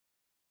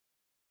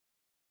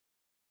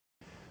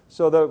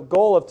So the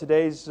goal of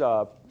today's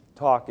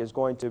talk is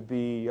going to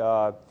be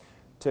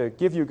to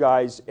give you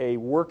guys a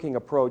working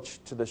approach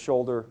to the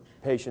shoulder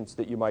patients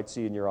that you might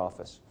see in your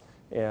office.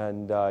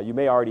 And you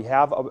may already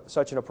have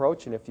such an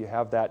approach, and if you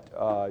have that,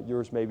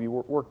 yours may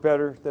work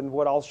better than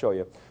what I'll show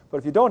you. But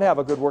if you don't have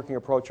a good working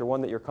approach or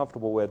one that you're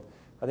comfortable with,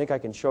 I think I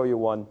can show you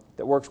one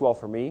that works well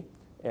for me,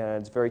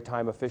 and it's very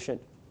time efficient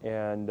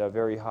and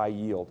very high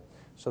yield.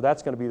 So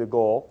that's going to be the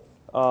goal.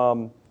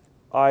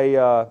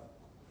 I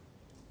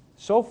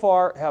so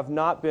far have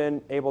not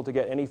been able to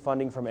get any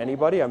funding from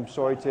anybody. I'm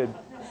sorry to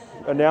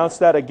announce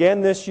that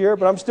again this year,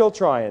 but I'm still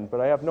trying.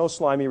 But I have no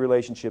slimy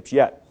relationships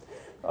yet.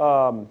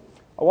 I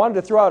wanted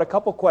to throw out a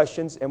couple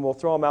questions, and we'll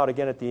throw them out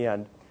again at the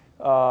end.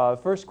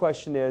 First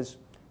question is,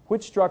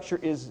 which structure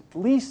is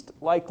least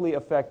likely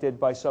affected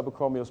by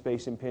subacromial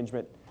space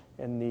impingement?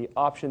 And the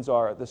options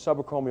are the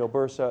subacromial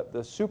bursa, the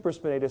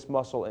supraspinatus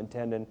muscle and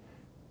tendon,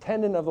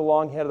 tendon of the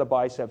long head of the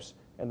biceps,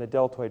 and the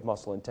deltoid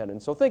muscle and tendon.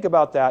 So think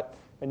about that,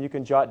 and you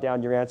can jot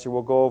down your answer.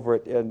 We'll go over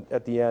it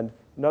at the end.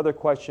 Another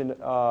question,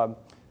 the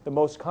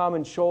most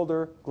common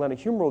shoulder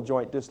glenohumeral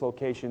joint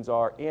dislocations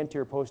are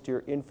anterior,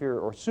 posterior, inferior,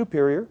 or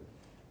superior.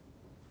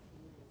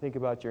 Think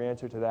about your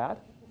answer to that.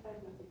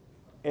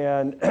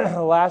 And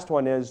the last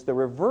one is the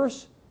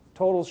reverse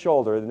total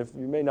shoulder. And if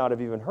you may not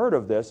have even heard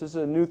of this, this is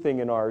a new thing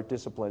in our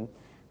discipline,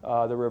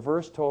 the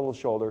reverse total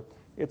shoulder.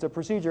 It's a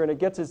procedure, and it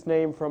gets its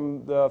name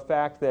from the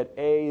fact that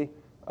A,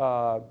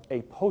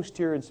 a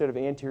posterior instead of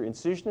anterior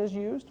incision is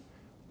used.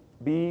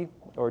 B,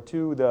 or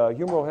 2, the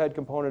humeral head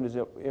component is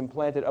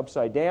implanted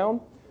upside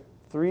down.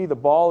 3, the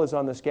ball is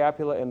on the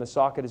scapula and the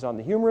socket is on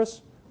the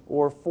humerus.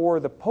 Or 4,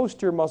 the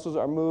posterior muscles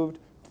are moved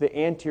to the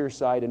anterior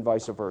side and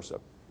vice versa.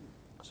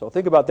 So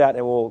think about that,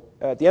 and we'll,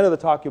 at the end of the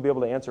talk, you'll be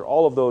able to answer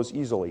all of those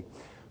easily.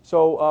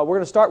 So we're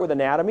going to start with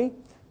anatomy.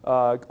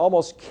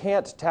 Almost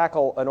can't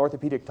tackle an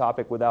orthopedic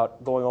topic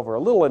without going over a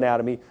little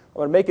anatomy. I'm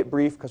going to make it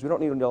brief because we don't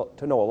need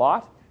to know a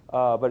lot,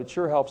 but it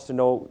sure helps to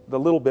know the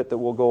little bit that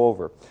we'll go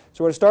over.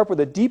 So we're going to start with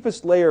the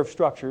deepest layer of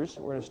structures.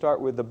 We're going to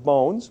start with the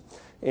bones,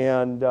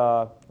 and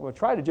I'm going to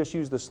try to just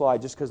use the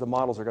slide just because the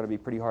models are going to be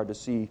pretty hard to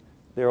see.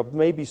 There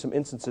may be some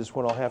instances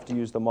when I'll have to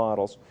use the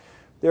models.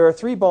 There are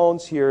 3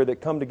 bones here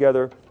that come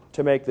together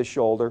to make the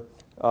shoulder,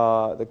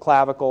 the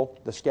clavicle,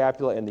 the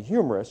scapula, and the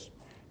humerus.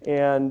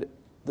 And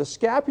the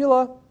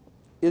scapula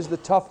is the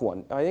tough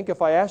one. I think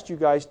if I asked you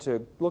guys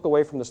to look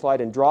away from the slide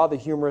and draw the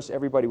humerus,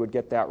 everybody would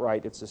get that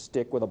right. It's a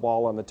stick with a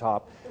ball on the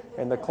top.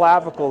 And the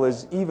clavicle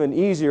is even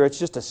easier. It's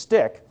just a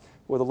stick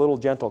with a little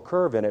gentle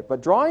curve in it.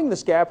 But drawing the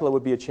scapula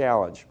would be a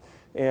challenge.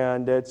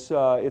 And it's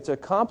a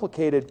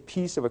complicated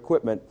piece of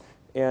equipment.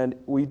 And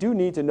we do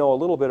need to know a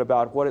little bit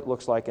about what it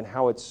looks like and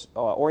how it's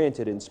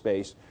oriented in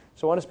space.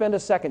 So I want to spend a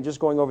second just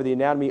going over the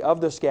anatomy of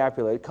the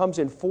scapula. It comes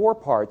in 4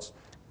 parts.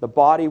 The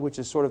body, which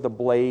is sort of the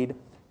blade,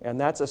 and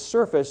that's a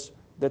surface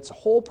that's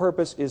whole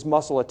purpose is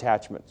muscle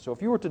attachment. So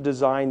if you were to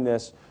design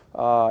this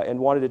and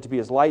wanted it to be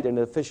as light and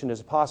efficient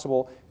as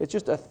possible, it's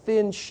just a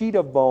thin sheet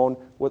of bone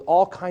with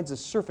all kinds of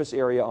surface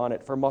area on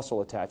it for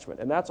muscle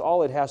attachment, and that's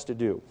all it has to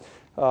do.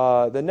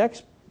 The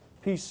next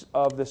piece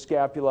of the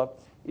scapula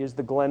is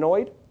the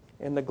glenoid,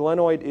 and the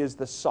glenoid is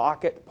the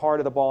socket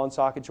part of the ball and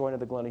socket joint of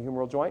the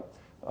glenohumeral joint.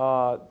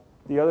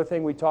 The other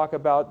thing we talk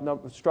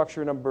about,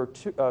 structure number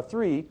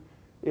 3,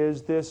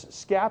 is this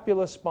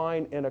scapula,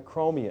 spine, and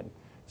acromion.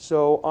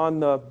 So on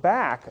the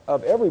back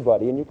of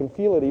everybody, and you can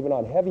feel it even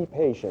on heavy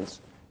patients,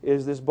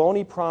 is this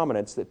bony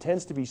prominence that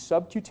tends to be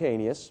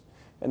subcutaneous,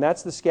 and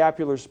that's the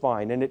scapular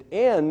spine. And it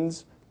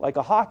ends like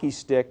a hockey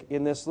stick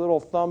in this little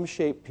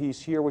thumb-shaped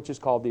piece here, which is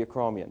called the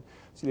acromion.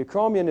 So the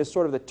acromion is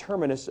sort of the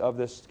terminus of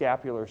the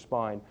scapular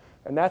spine,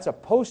 and that's a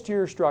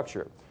posterior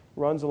structure.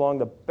 Runs along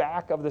the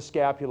back of the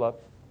scapula.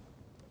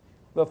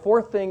 The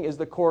 4th thing is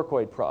the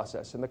coracoid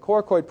process, and the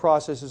coracoid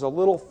process is a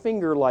little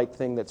finger-like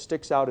thing that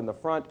sticks out in the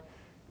front.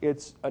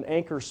 It's an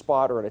anchor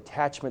spot or an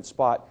attachment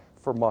spot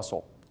for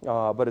muscle,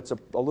 but it's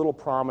a little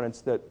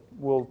prominence that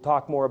we'll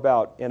talk more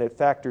about, and it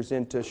factors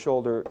into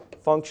shoulder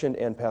function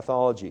and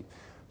pathology.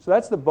 So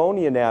that's the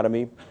bony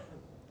anatomy.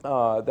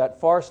 That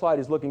far slide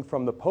is looking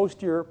from the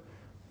posterior.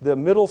 The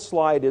middle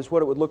slide is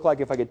what it would look like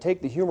if I could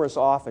take the humerus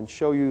off and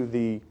show you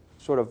the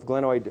sort of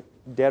glenoid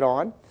dead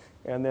on,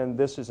 and then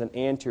this is an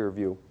anterior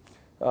view.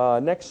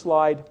 Next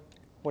slide,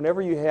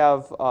 whenever you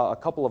have a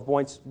couple of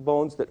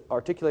bones that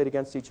articulate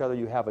against each other,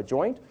 you have a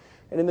joint.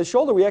 And in the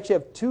shoulder, we actually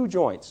have 2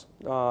 joints.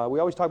 We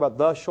always talk about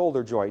the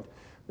shoulder joint.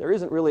 There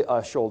isn't really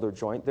a shoulder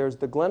joint. There's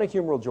the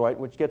glenohumeral joint,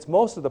 which gets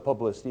most of the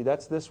publicity.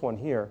 That's this one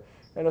here.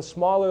 And a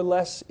smaller,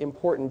 less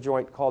important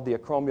joint called the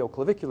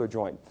acromioclavicular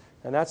joint.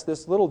 And that's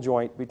this little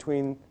joint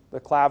between the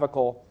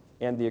clavicle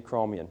and the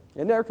acromion.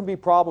 And there can be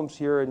problems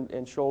here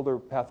in shoulder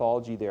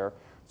pathology there,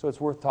 so it's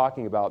worth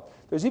talking about.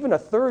 There's even a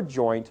 3rd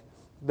joint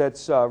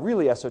that's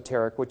really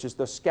esoteric, which is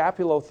the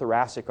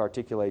scapulothoracic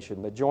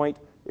articulation, the joint,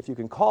 if you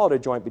can call it a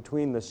joint,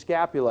 between the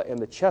scapula and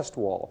the chest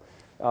wall.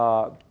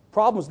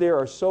 Problems there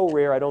are so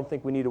rare, I don't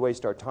think we need to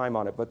waste our time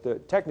on it,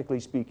 but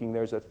technically speaking,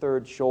 there's a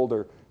 3rd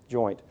shoulder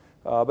joint.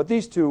 But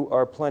these 2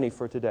 are plenty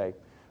for today.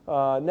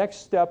 Next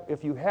step,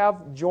 if you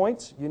have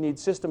joints, you need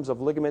systems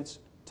of ligaments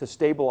to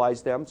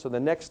stabilize them. So the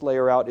next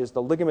layer out is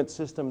the ligament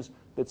systems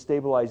that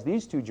stabilize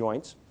these two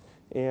joints.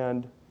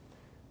 And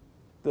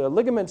the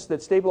ligaments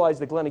that stabilize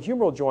the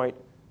glenohumeral joint,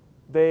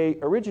 they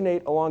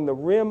originate along the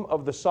rim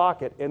of the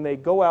socket and they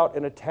go out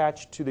and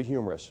attach to the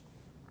humerus.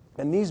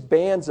 And these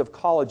bands of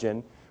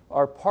collagen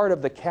are part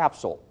of the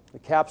capsule. The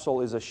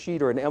capsule is a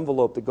sheet or an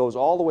envelope that goes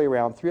all the way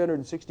around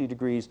 360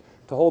 degrees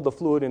to hold the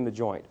fluid in the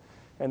joint.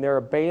 And there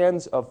are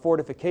bands of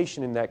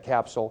fortification in that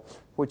capsule,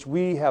 which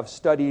we have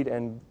studied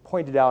and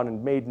pointed out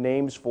and made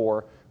names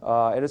for.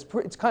 And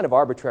it's kind of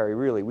arbitrary,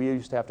 really. We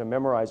used to have to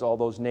memorize all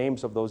those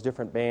names of those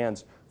different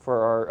bands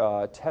for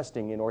our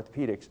testing in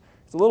orthopedics.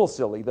 It's a little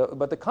silly,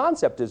 but the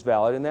concept is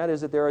valid, and that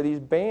is that there are these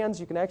bands,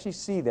 you can actually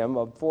see them,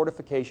 of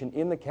fortification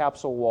in the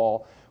capsule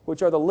wall,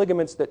 which are the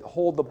ligaments that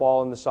hold the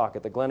ball in the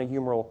socket, the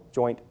glenohumeral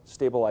joint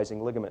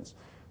stabilizing ligaments.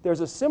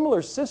 There's a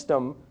similar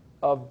system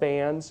of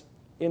bands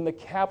in the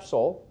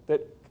capsule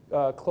that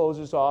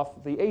closes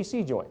off the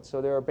AC joint.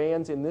 So there are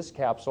bands in this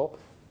capsule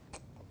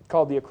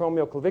called the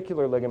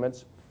acromioclavicular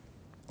ligaments.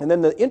 And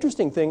then the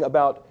interesting thing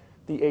about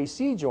the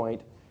AC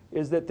joint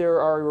is that there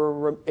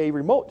are a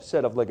remote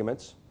set of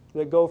ligaments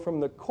that go from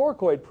the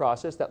coracoid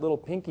process, that little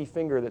pinky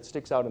finger that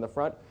sticks out in the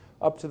front,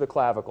 up to the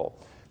clavicle.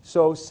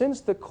 So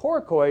since the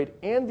coracoid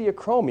and the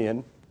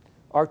acromion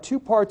are two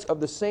parts of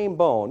the same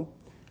bone,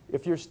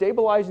 if you're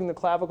stabilizing the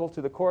clavicle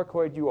to the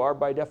coracoid, you are,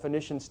 by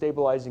definition,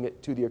 stabilizing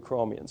it to the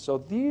acromion. So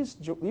these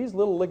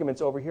little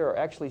ligaments over here are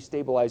actually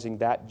stabilizing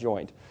that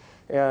joint.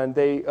 And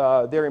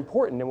they're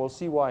important, and we'll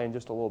see why in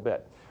just a little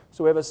bit.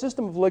 So we have a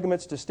system of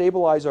ligaments to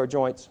stabilize our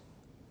joints.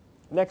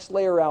 Next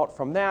layer out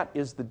from that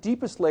is the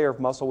deepest layer of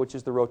muscle, which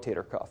is the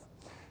rotator cuff.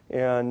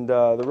 And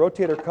the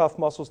rotator cuff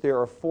muscles, there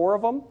are 4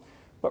 of them,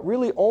 but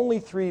really only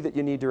 3 that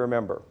you need to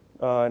remember.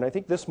 And I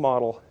think this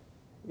model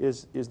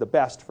is the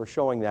best for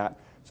showing that.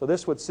 So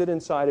this would sit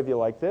inside of you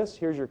like this.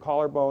 Here's your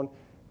collarbone,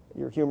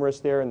 your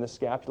humerus there, and the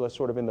scapula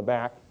sort of in the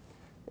back.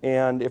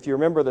 And if you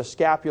remember the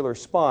scapular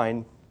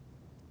spine,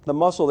 the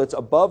muscle that's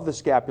above the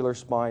scapular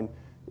spine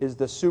is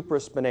the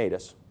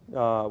supraspinatus,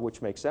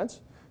 which makes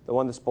sense. The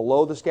one that's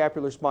below the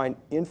scapular spine,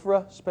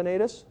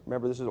 infraspinatus.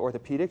 Remember, this is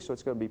orthopedic, so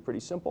it's going to be pretty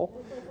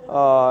simple.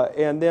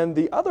 And then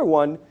the other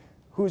one,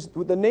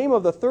 the name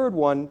of the third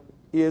one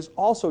is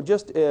also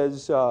just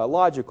as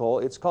logical.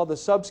 It's called the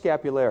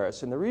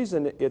subscapularis. And the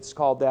reason it's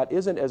called that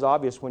isn't as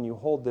obvious when you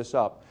hold this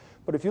up.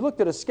 But if you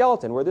looked at a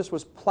skeleton where this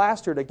was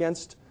plastered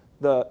against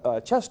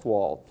the chest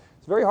wall,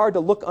 it's very hard to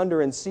look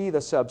under and see the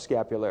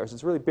subscapularis.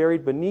 It's really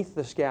buried beneath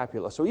the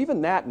scapula. So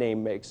even that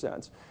name makes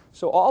sense.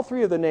 So all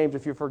 3 of the names,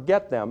 if you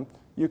forget them,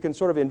 you can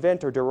sort of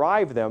invent or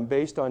derive them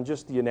based on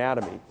just the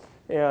anatomy.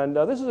 And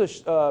this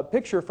is a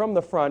picture from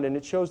the front, and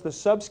it shows the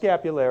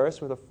subscapularis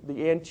with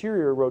the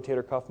anterior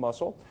rotator cuff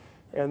muscle,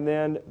 and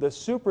then the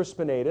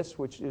supraspinatus,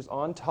 which is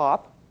on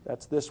top.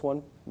 That's this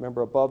one,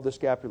 remember, above the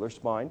scapular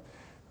spine.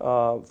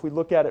 If we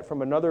look at it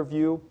from another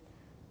view,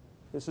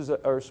 this is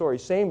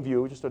same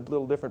view, just a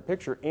little different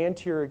picture.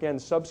 Anterior, again,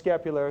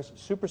 subscapularis,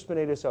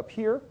 supraspinatus up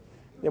here.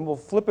 Then we'll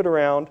flip it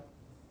around,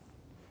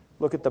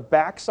 look at the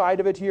back side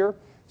of it here.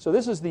 So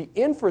this is the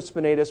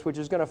infraspinatus, which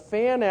is going to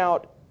fan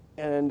out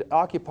and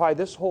occupy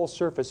this whole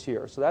surface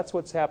here. So that's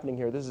what's happening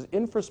here. This is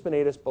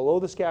infraspinatus below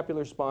the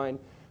scapular spine,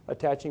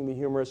 attaching the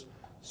humerus,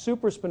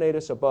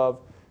 supraspinatus above.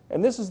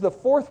 And this is the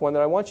 4th one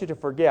that I want you to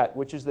forget,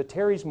 which is the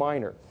teres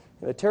minor.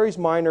 And the teres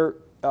minor,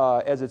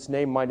 as its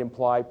name might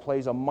imply,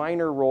 plays a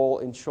minor role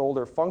in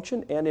shoulder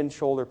function and in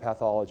shoulder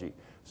pathology.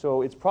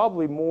 So it's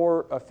probably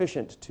more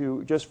efficient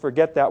to just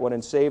forget that one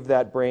and save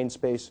that brain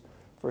space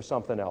for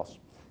something else.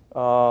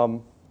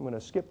 I'm going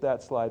to skip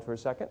that slide for a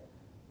second.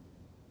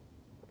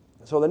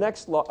 So the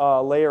next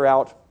layer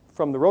out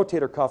from the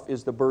rotator cuff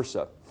is the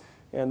bursa.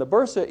 And the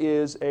bursa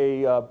is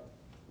a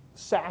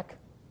sac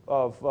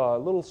of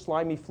little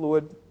slimy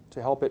fluid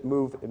to help it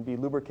move and be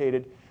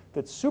lubricated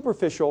that's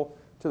superficial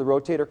to the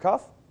rotator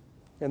cuff.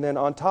 And then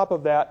on top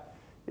of that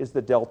is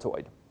the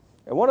deltoid.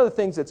 And one of the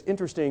things that's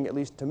interesting, at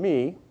least to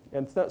me,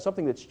 and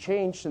something that's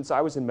changed since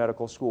I was in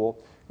medical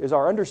school, is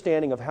our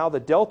understanding of how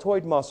the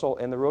deltoid muscle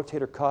and the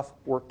rotator cuff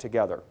work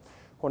together.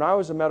 When I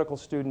was a medical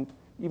student,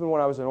 even when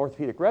I was an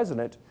orthopedic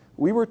resident,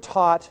 we were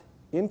taught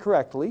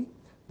incorrectly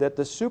that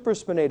the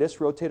supraspinatus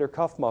rotator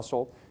cuff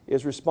muscle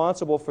is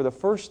responsible for the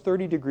first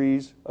 30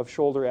 degrees of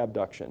shoulder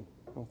abduction.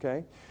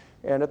 Okay?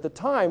 And at the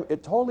time,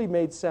 it totally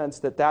made sense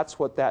that that's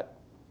what that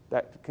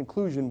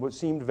conclusion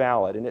seemed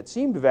valid. And it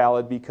seemed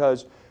valid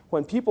because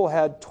when people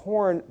had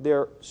torn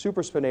their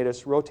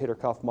supraspinatus rotator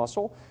cuff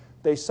muscle,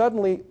 they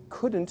suddenly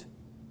couldn't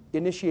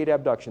initiate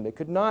abduction. They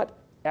could not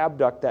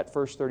abduct that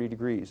first 30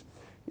 degrees.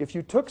 If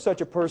you took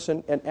such a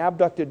person and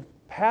abducted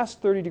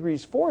past 30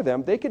 degrees for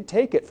them, they could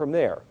take it from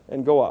there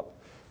and go up.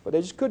 But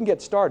they just couldn't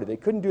get started. They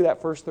couldn't do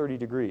that first 30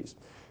 degrees.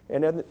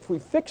 And then if we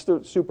fix the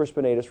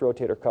supraspinatus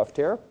rotator cuff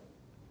tear,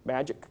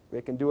 magic,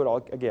 they can do it all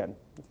again.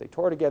 If they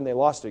tore it again, they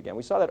lost it again.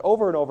 We saw that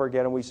over and over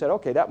again, and we said,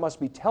 okay, that must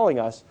be telling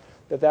us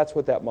that that's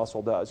what that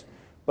muscle does.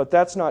 But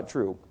that's not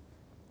true.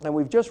 And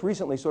we've just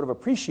recently sort of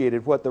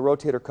appreciated what the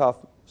rotator cuff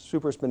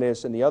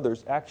supraspinatus and the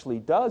others actually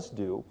does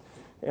do.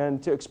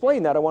 And to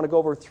explain that, I want to go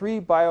over three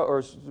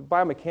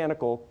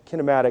biomechanical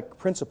kinematic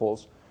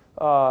principles.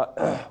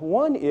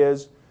 One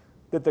is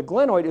that the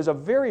glenoid is a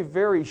very,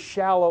 very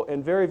shallow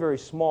and very, very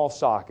small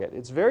socket.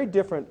 It's very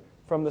different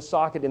from the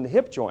socket in the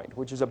hip joint,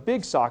 which is a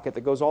big socket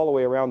that goes all the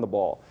way around the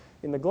ball.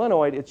 In the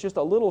glenoid, it's just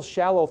a little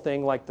shallow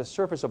thing like the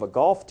surface of a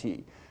golf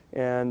tee.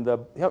 And the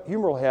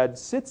humeral head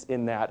sits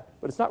in that,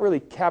 but it's not really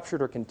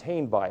captured or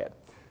contained by it.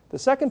 The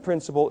second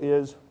principle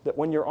is that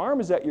when your arm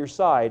is at your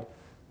side,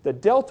 the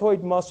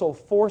deltoid muscle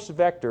force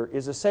vector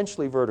is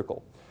essentially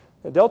vertical.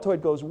 The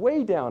deltoid goes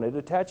way down. It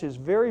attaches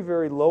very,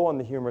 very low on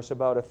the humerus,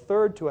 about a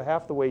third to a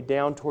half the way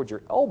down towards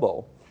your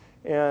elbow.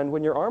 And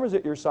when your arm is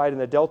at your side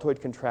and the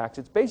deltoid contracts,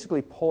 it's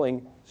basically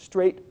pulling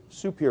straight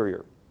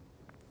superior.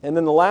 And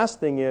then the last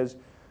thing is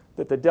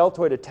that the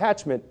deltoid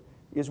attachment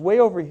is way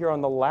over here on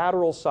the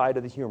lateral side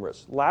of the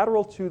humerus,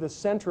 lateral to the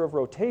center of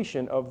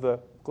rotation of the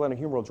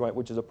glenohumeral joint,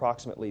 which is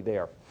approximately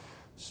there.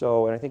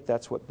 So, and I think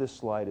that's what this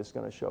slide is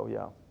going to show,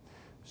 yeah.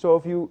 So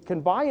if you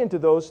can buy into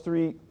those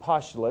three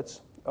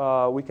postulates,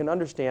 we can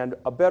understand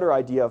a better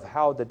idea of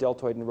how the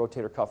deltoid and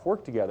rotator cuff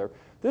work together.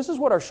 This is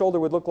what our shoulder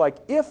would look like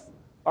if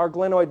our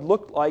glenoid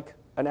looked like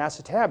an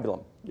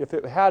acetabulum, if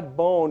it had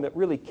bone that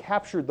really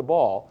captured the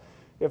ball.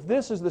 If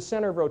this is the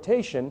center of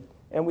rotation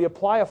and we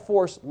apply a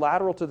force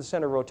lateral to the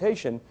center of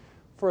rotation,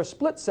 for a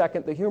split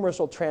second the humerus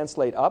will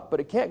translate up, but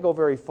it can't go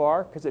very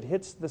far because it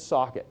hits the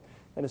socket.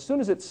 And as soon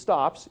as it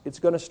stops, it's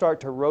going to start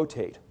to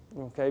rotate,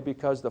 okay,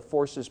 because the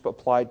force is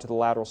applied to the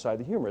lateral side of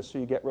the humerus, so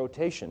you get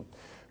rotation.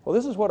 Well,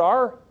 this is what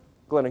our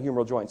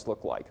glenohumeral joints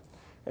look like.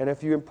 And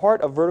if you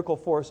impart a vertical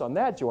force on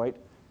that joint,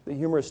 the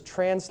humerus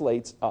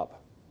translates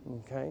up,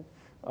 okay?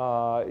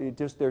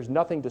 There's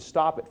nothing to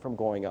stop it from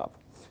going up.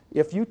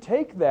 If you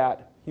take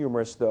that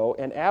humerus, though,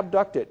 and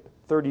abduct it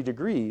 30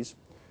 degrees,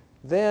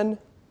 then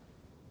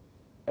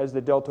as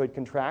the deltoid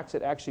contracts,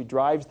 it actually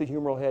drives the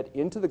humeral head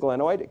into the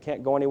glenoid. It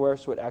can't go anywhere,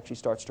 so it actually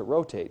starts to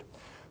rotate.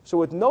 So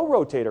with no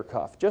rotator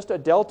cuff, just a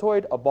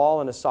deltoid, a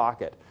ball, and a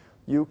socket,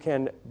 you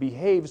can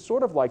behave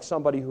sort of like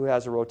somebody who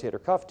has a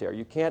rotator cuff tear.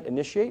 You can't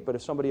initiate, but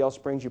if somebody else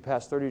brings you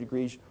past 30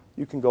 degrees,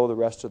 you can go the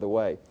rest of the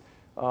way.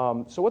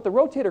 So what the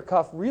rotator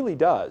cuff really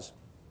does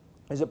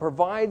is it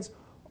provides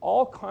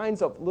all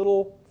kinds of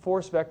little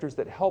force vectors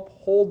that help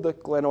hold the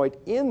glenoid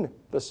in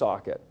the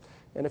socket.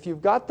 And if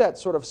you've got that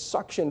sort of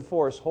suction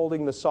force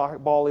holding the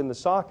ball in the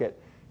socket,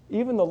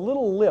 even the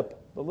little lip,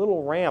 the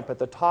little ramp at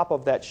the top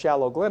of that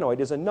shallow glenoid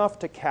is enough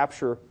to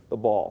capture the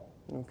ball,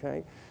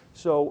 okay?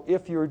 So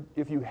if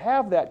you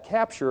have that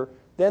capture,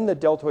 then the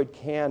deltoid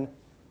can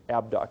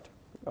abduct.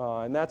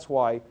 And that's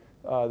why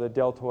the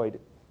deltoid,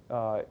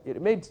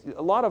 it made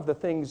a lot of the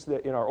things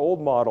that in our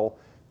old model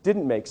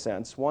didn't make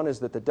sense. One is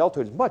that the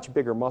deltoid is much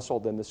bigger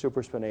muscle than the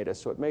supraspinatus,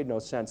 so it made no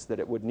sense that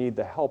it would need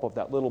the help of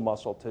that little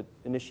muscle to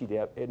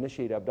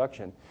initiate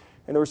abduction.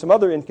 And there were some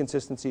other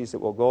inconsistencies that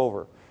we'll go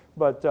over.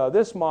 But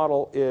this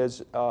model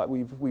is,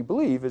 we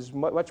believe, is a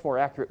much more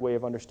accurate way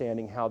of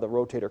understanding how the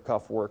rotator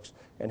cuff works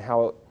and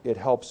how it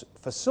helps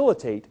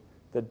facilitate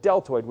the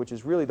deltoid, which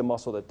is really the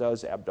muscle that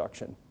does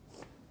abduction.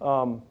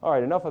 All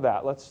right, enough of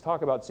that. Let's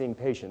talk about seeing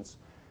patients.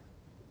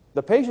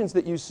 The patients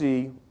that you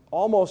see,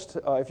 almost,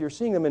 if you're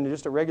seeing them in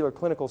just a regular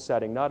clinical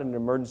setting, not in an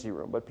emergency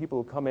room, but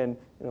people who come in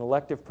an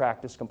elective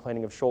practice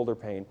complaining of shoulder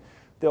pain,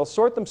 they'll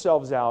sort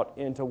themselves out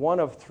into one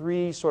of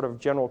three sort of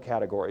general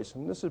categories.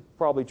 And this is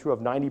probably true of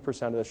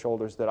 90% of the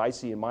shoulders that I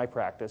see in my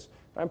practice.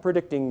 I'm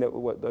predicting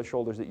that the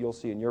shoulders that you'll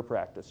see in your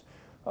practice.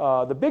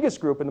 The biggest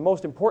group and the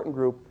most important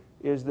group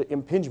is the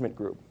impingement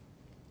group.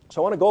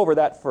 So I want to go over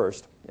that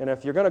first. And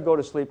if you're going to go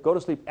to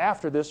sleep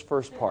after this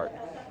first part.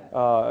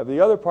 The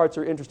other parts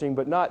are interesting,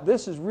 but not.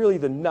 This is really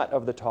the nut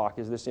of the talk,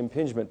 is this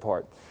impingement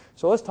part.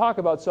 So let's talk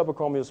about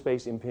subacromial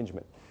space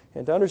impingement.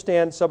 And to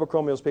understand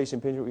subacromial space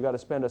impingement, we've got to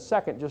spend a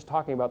second just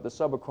talking about the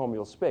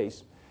subacromial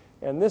space.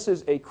 And this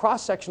is a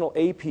cross-sectional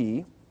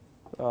AP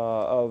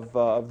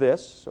of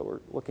this. So we're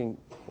looking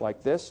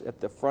like this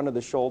at the front of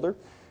the shoulder.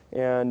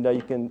 And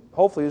you can,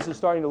 hopefully this is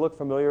starting to look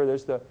familiar.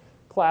 There's the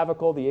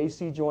clavicle, the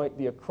AC joint,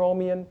 the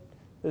acromion.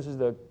 This is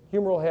the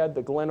humeral head,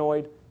 the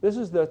glenoid. This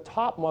is the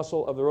top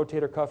muscle of the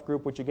rotator cuff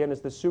group, which again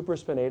is the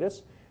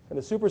supraspinatus. And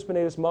the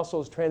supraspinatus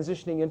muscle is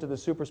transitioning into the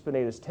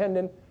supraspinatus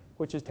tendon,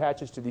 which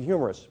attaches to the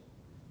humerus.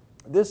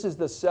 This is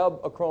the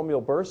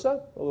subacromial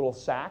bursa, a little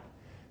sac.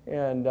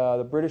 And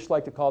the British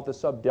like to call it the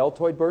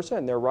subdeltoid bursa,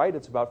 and they're right.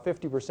 It's about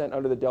 50%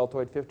 under the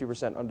deltoid,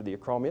 50% under the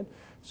acromion.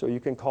 So you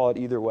can call it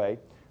either way.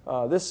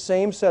 This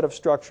same set of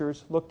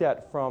structures looked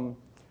at from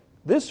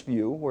this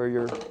view, where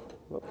you're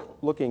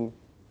looking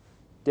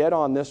dead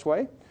on this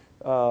way,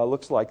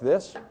 looks like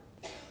this.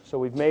 So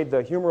we've made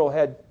the humeral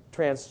head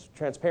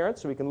transparent,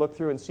 so we can look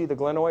through and see the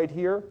glenoid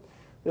here.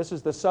 This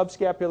is the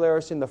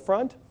subscapularis in the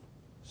front,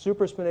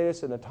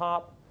 supraspinatus in the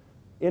top,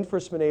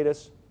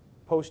 infraspinatus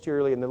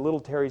posteriorly, and the little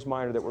teres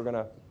minor that we're going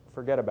to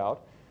forget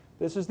about.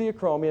 This is the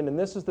acromion, and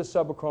this is the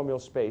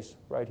subacromial space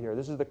right here.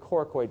 This is the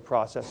coracoid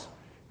process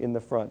in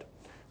the front.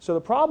 So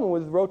the problem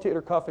with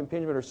rotator cuff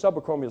impingement, or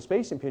subacromial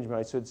space impingement,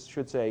 I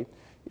should say,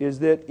 is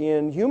that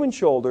in human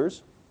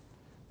shoulders,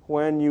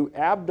 when you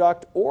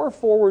abduct or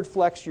forward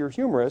flex your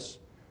humerus,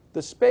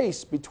 the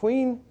space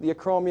between the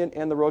acromion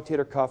and the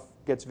rotator cuff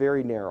gets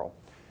very narrow.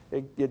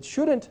 It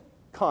shouldn't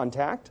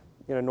contact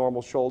in a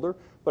normal shoulder,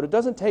 but it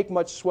doesn't take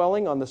much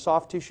swelling on the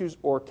soft tissues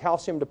or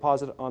calcium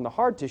deposit on the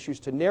hard tissues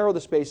to narrow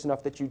the space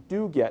enough that you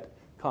do get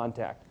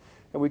contact.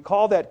 And we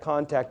call that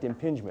contact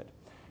impingement.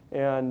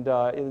 And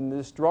in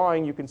this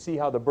drawing, you can see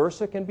how the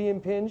bursa can be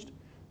impinged.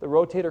 The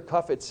rotator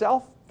cuff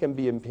itself can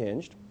be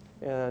impinged.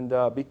 And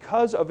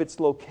because of its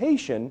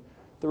location,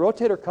 the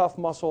rotator cuff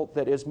muscle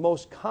that is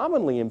most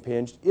commonly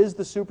impinged is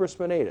the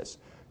supraspinatus.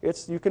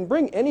 You can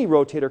bring any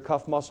rotator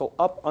cuff muscle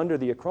up under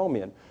the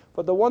acromion,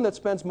 but the one that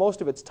spends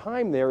most of its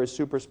time there is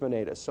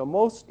supraspinatus. So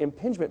most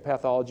impingement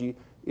pathology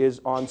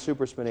is on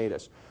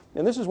supraspinatus.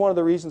 And this is one of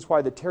the reasons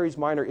why the teres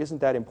minor isn't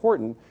that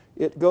important.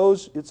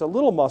 It's a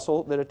little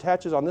muscle that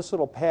attaches on this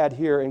little pad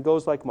here and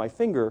goes like my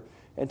finger.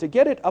 And to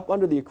get it up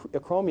under the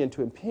acromion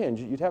to impinge,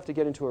 you'd have to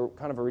get into a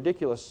kind of a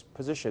ridiculous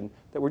position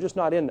that we're just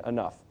not in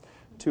enough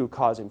to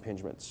cause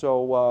impingement.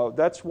 So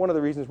that's one of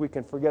the reasons we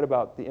can forget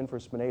about the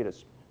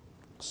infraspinatus.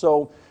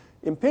 So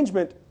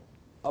impingement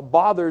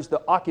bothers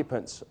the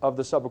occupants of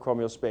the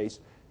subacromial space.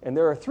 And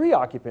there are three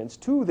occupants,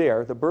 two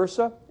there, the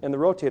bursa and the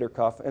rotator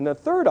cuff. And the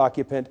third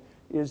occupant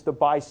is the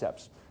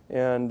biceps.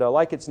 And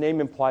like its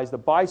name implies, the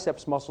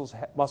biceps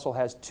muscle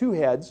has two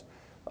heads,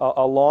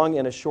 a long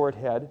and a short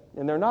head.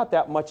 And they're not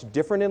that much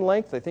different in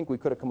length. I think we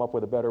could have come up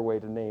with a better way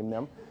to name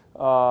them.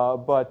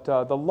 But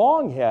the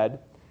long head,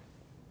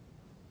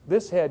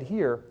 this head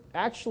here,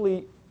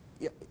 actually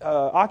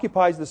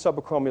occupies the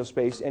subacromial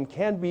space and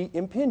can be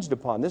impinged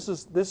upon.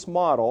 This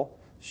model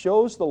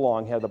shows the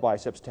long head of the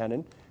biceps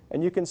tendon,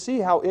 and you can see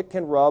how it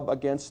can rub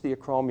against the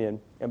acromion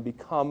and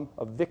become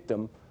a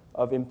victim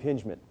of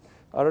impingement.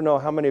 I don't know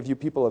how many of you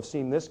people have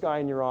seen this guy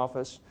in your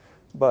office,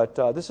 but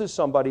this is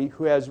somebody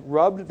who has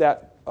rubbed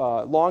that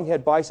long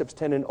head biceps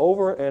tendon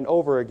over and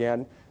over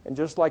again, and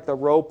just like the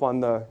rope on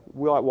the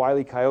Wile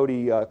E.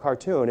 Coyote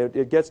cartoon,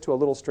 it gets to a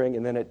little string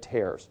and then it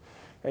tears.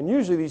 And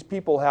usually these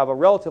people have a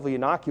relatively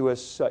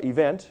innocuous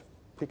event,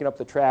 picking up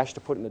the trash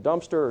to put in the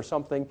dumpster or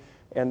something,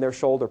 and their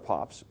shoulder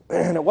pops.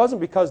 And it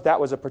wasn't because that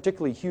was a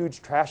particularly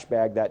huge trash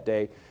bag that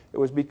day. It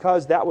was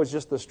because that was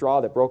just the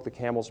straw that broke the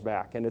camel's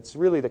back. And it's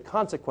really the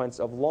consequence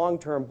of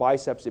long-term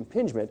biceps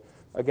impingement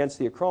against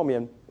the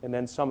acromion and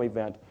then some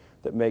event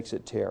that makes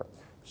it tear.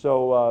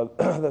 So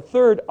the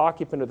third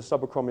occupant of the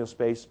subacromial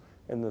space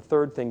and the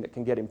third thing that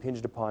can get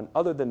impinged upon,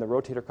 other than the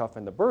rotator cuff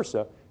and the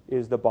bursa,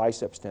 is the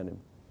biceps tendon.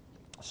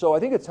 So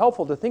I think it's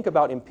helpful to think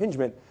about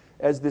impingement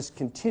as this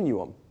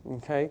continuum.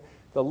 Okay?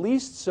 The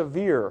least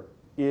severe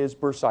is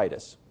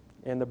bursitis.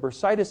 And the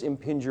bursitis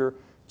impinger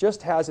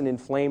just has an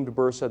inflamed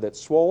bursa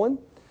that's swollen.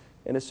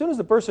 And as soon as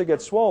the bursa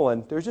gets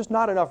swollen, there's just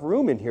not enough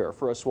room in here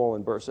for a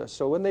swollen bursa.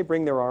 So when they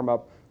bring their arm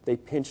up, they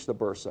pinch the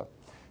bursa.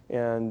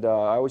 And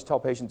I always tell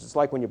patients it's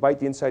like when you bite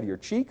the inside of your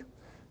cheek.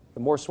 The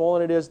more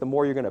swollen it is, the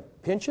more you're going to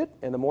pinch it,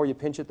 and the more you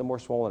pinch it, the more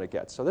swollen it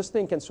gets. So this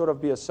thing can sort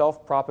of be a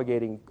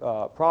self-propagating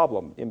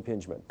problem,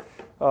 impingement.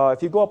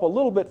 If you go up a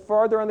little bit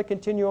farther on the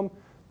continuum,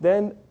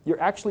 then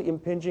you're actually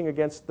impinging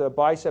against the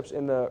biceps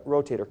and the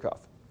rotator cuff.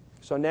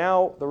 So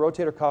now the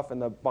rotator cuff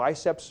and the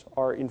biceps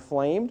are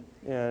inflamed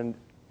and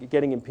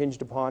getting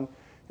impinged upon.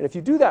 And if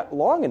you do that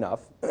long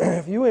enough,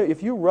 if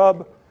you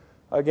rub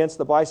against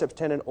the biceps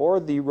tendon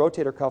or the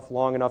rotator cuff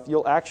long enough,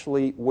 you'll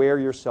actually wear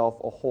yourself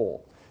a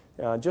hole.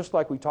 Just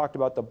like we talked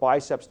about the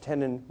biceps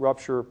tendon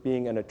rupture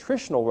being an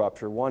attritional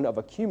rupture, one of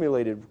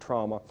accumulated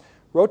trauma,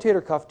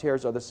 rotator cuff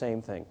tears are the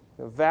same thing.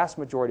 The vast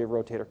majority of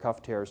rotator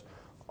cuff tears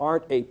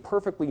aren't a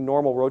perfectly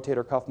normal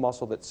rotator cuff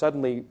muscle that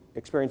suddenly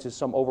experiences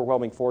some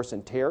overwhelming force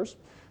and tears.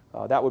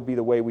 That would be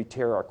the way we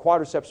tear our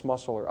quadriceps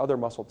muscle or other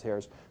muscle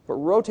tears. But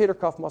rotator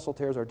cuff muscle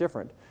tears are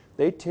different.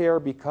 They tear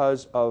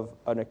because of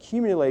an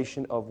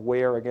accumulation of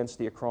wear against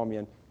the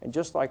acromion. And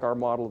just like our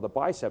model of the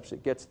biceps,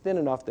 it gets thin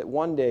enough that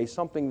one day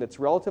something that's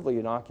relatively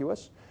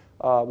innocuous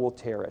will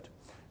tear it.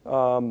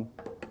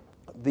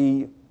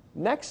 The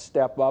next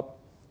step up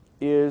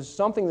is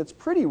something that's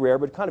pretty rare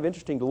but kind of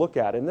interesting to look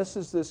at. And this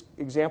is this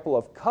example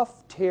of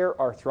cuff tear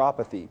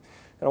arthropathy.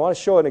 And I want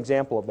to show an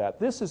example of that.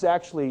 This is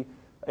actually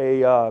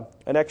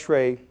an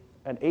X-ray,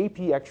 an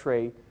AP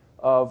X-ray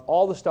of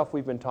all the stuff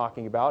we've been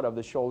talking about of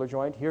the shoulder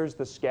joint. Here's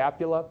the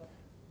scapula.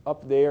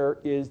 Up there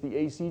is the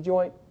AC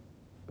joint,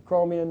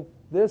 acromion.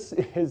 This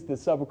is the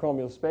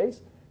subacromial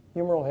space,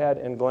 humeral head,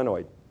 and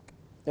glenoid.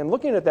 And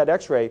looking at that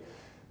X-ray,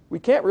 we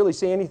can't really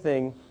say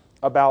anything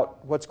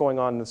about what's going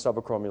on in the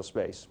subacromial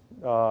space.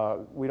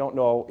 We don't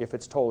know if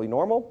it's totally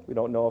normal. We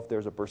don't know if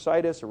there's a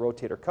bursitis, a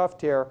rotator cuff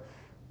tear,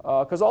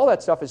 because all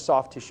that stuff is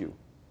soft tissue.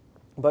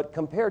 But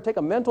take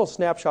a mental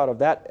snapshot of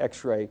that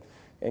X-ray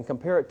and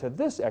compare it to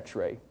this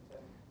X-ray.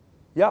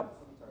 Yep.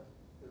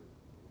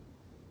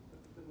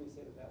 Couldn't we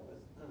say that there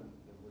was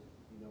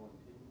no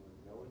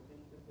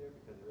impingement there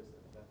because there isn't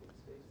enough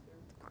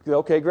space there?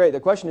 Okay, great. The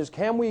question is,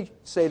 can we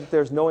say that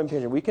there's no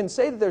impingement? We can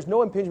say that there's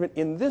no impingement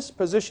in this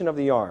position of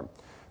the arm.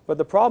 But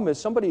the problem is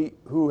somebody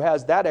who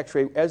has that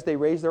X-ray, as they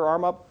raise their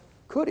arm up,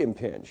 could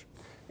impinge.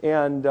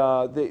 And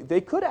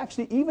they could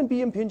actually even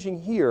be impinging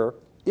here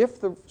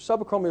if the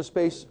subacromial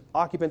space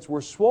occupants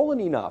were swollen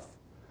enough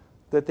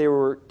that they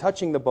were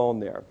touching the bone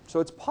there.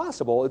 So it's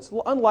possible, it's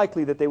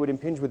unlikely that they would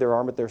impinge with their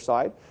arm at their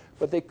side,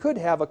 but they could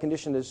have a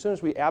condition that as soon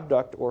as we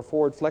abduct or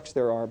forward flex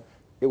their arm,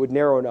 it would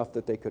narrow enough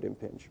that they could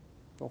impinge.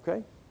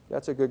 Okay?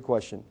 That's a good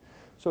question.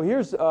 So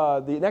here's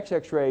the next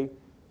x-ray,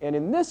 and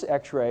in this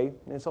x-ray,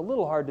 and it's a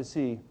little hard to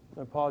see,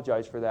 I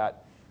apologize for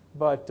that,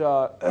 but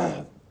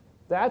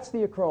that's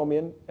the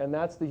acromion and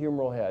that's the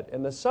humeral head.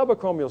 And the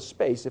subacromial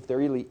space, if there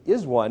really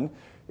is one,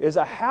 is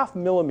a 0.5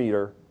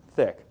 millimeter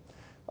thick.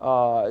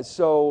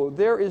 So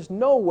there is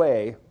no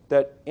way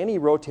that any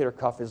rotator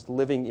cuff is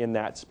living in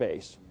that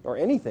space, or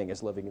anything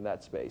is living in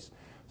that space.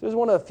 So this is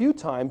one of the few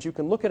times you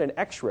can look at an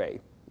x-ray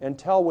and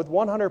tell with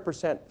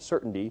 100%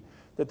 certainty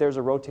that there's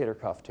a rotator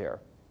cuff tear.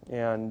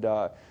 And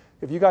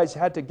if you guys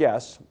had to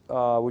guess,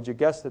 would you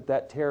guess that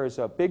that tear is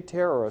a big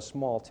tear or a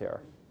small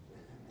tear?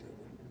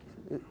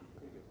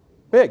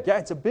 Big, yeah,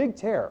 it's a big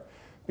tear.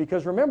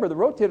 Because remember, the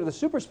rotator, the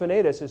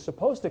supraspinatus, is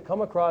supposed to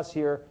come across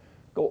here,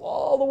 go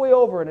all the way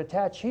over and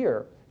attach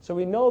here. So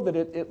we know that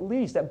at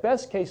least, at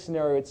best case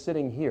scenario, it's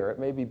sitting here. It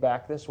may be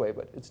back this way,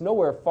 but it's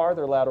nowhere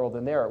farther lateral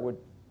than there. It would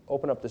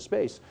open up the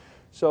space.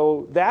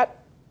 So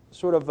that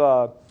sort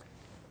of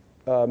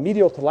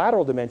medial to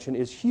lateral dimension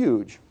is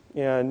huge.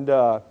 And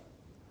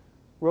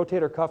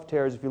rotator cuff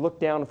tears, if you look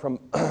down from,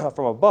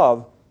 from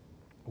above,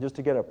 just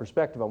to get a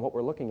perspective on what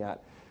we're looking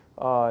at,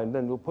 and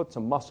then we'll put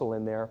some muscle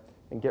in there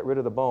and get rid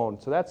of the bone.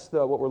 So that's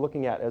what we're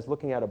looking at as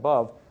looking at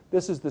above.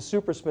 This is the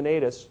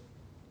supraspinatus,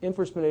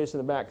 infraspinatus in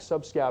the back,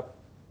 subscap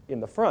in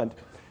the front.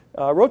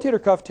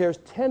 Rotator cuff tears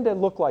tend to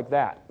look like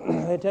that.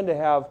 They tend to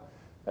have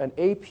an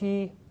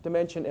AP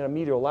dimension and a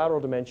medial lateral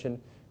dimension,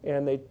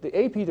 and the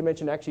AP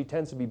dimension actually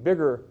tends to be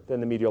bigger than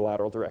the medial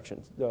lateral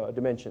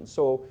dimension.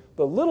 So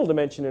the little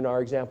dimension in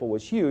our example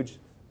was huge.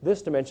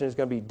 This dimension is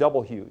going to be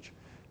double huge.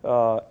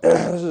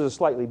 This is a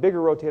slightly bigger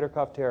rotator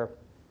cuff tear,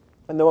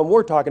 and the one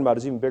we're talking about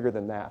is even bigger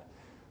than that.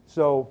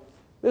 So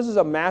this is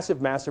a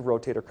massive, massive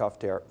rotator cuff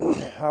tear.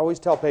 I always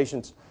tell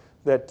patients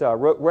that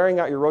wearing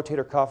out your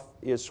rotator cuff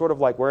is sort of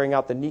like wearing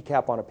out the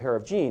kneecap on a pair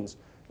of jeans.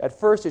 At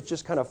first, it's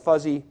just kind of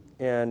fuzzy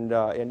and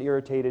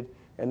irritated,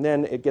 and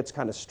then it gets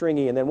kind of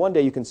stringy, and then one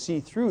day you can see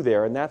through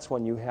there, and that's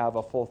when you have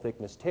a full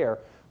thickness tear.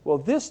 Well,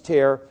 this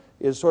tear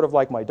is sort of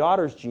like my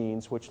daughter's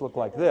jeans, which look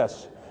like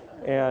this.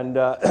 And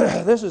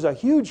this is a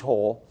huge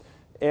hole,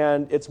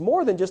 and it's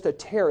more than just a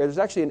tear. There's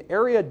actually an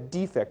area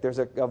defect. There's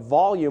a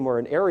volume or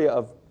an area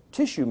of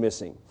tissue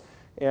missing.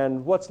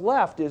 And what's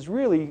left is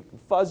really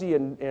fuzzy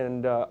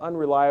and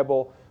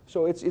unreliable,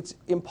 so it's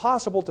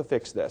impossible to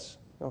fix this.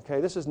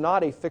 Okay, this is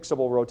not a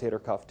fixable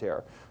rotator cuff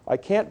tear. I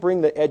can't bring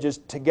the edges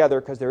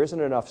together because there isn't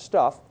enough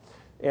stuff,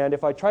 and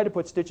if I try to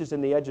put stitches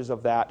in the edges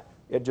of that,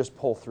 it just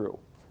pull through.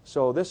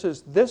 So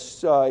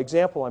this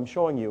example I'm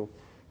showing you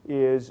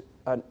is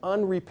an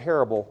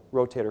unrepairable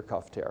rotator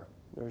cuff tear.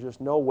 There's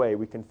just no way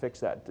we can fix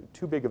that.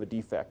 Too big of a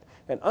defect.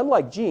 And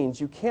unlike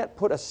jeans, you can't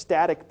put a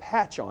static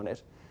patch on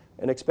it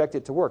and expect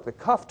it to work. The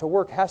cuff to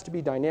work has to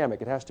be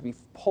dynamic. It has to be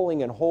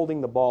pulling and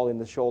holding the ball in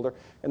the shoulder,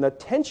 and the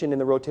tension in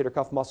the rotator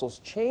cuff muscles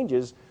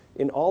changes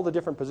in all the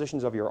different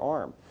positions of your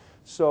arm.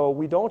 So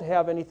we don't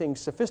have anything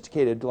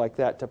sophisticated like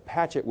that to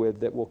patch it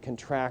with that will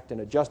contract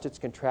and adjust its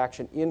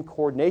contraction in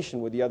coordination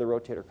with the other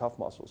rotator cuff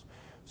muscles.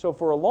 So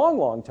for a long,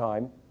 long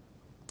time,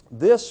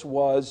 this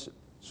was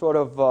sort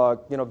of,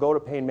 go to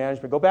pain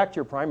management. Go back to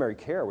your primary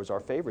care was our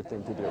favorite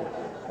thing to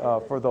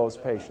do for those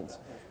patients.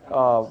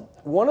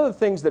 One of the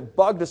things that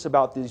bugged us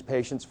about these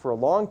patients for a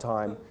long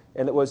time,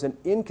 and it was an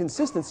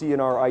inconsistency in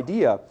our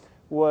idea,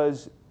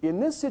 was in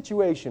this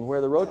situation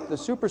where the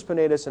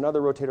supraspinatus and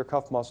other rotator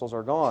cuff muscles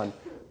are gone,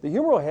 the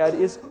humeral head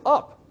is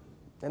up.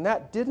 And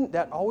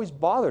that always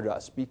bothered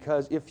us,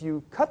 because if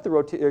you cut the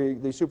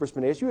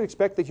supraspinatus, you would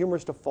expect the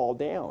humerus to fall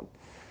down.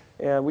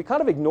 And we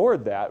kind of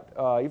ignored that,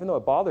 even though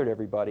it bothered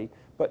everybody.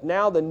 But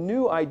now the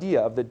new idea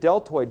of the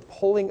deltoid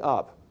pulling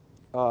up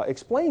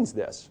explains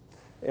this.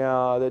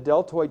 The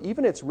deltoid,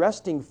 even its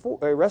resting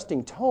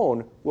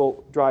tone,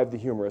 will drive the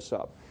humerus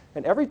up.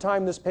 And every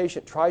time this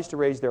patient tries to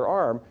raise their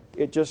arm,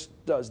 it just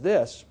does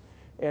this.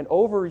 And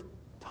over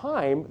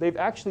time, they've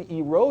actually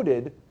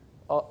eroded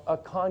a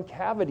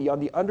concavity on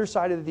the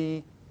underside of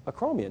the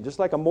acromion, just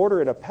like a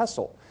mortar and a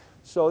pestle.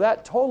 So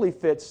that totally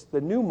fits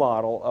the new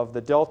model of the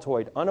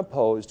deltoid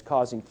unopposed,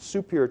 causing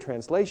superior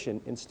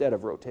translation instead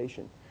of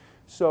rotation.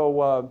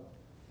 So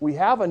we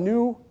have a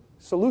new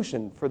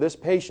solution for this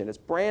patient. It's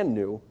brand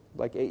new,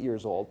 like 8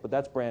 years old, but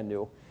that's brand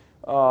new.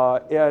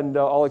 And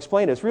I'll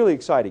explain it. It's really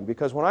exciting,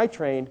 because when I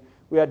trained,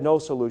 we had no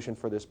solution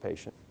for this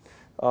patient.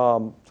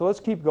 So let's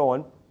keep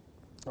going.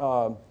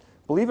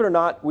 Believe it or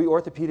not, we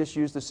orthopedists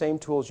use the same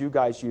tools you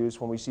guys use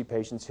when we see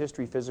patients: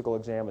 history, physical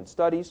exam, and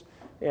studies.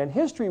 And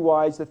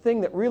history-wise, the thing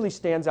that really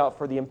stands out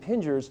for the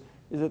impingers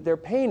is that their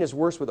pain is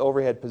worse with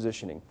overhead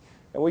positioning.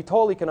 And we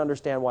totally can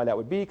understand why that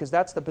would be, because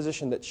that's the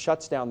position that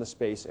shuts down the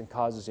space and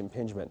causes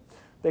impingement.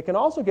 They can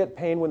also get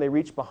pain when they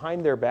reach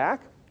behind their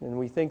back, and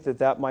we think that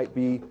that might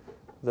be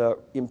the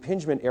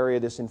impingement area,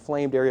 this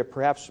inflamed area,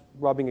 perhaps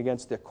rubbing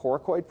against the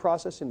coracoid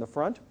process in the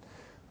front.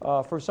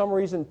 For some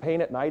reason,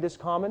 pain at night is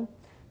common.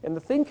 And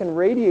the thing can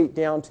radiate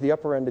down to the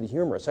upper end of the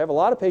humerus. I have a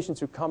lot of patients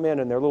who come in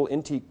and their little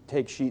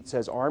intake sheet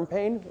says arm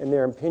pain, and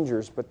they're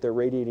impingers, but they're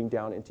radiating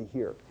down into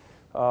here.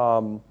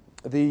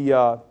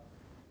 The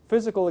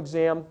physical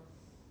exam,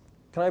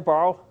 can I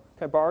borrow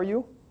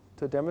you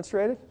to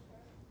demonstrate it?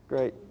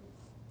 Great.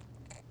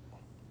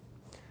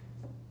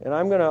 And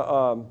I'm going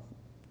to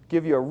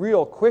give you a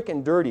real quick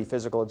and dirty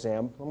physical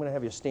exam. I'm going to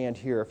have you stand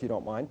here if you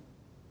don't mind,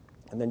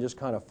 and then just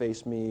kind of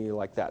face me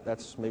like that.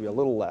 That's maybe a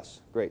little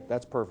less. Great,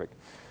 that's perfect.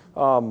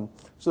 So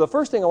the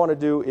first thing I want to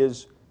do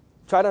is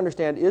try to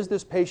understand, is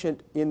this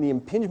patient in the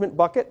impingement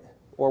bucket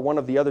or one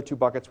of the other two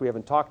buckets we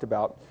haven't talked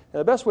about? And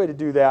the best way to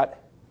do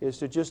that is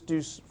to just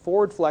do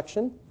forward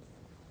flexion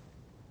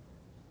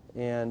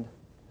and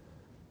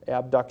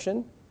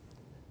abduction.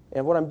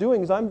 And what I'm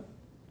doing is I'm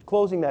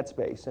closing that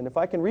space. And if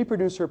I can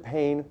reproduce her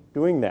pain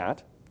doing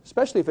that,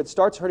 especially if it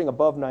starts hurting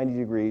above 90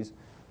 degrees,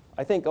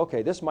 I think,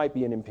 okay, this might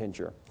be an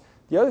impinger.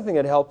 The other thing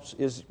that helps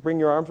is bring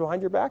your arms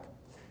behind your back.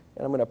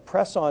 And I'm going to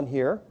press on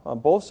here on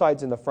both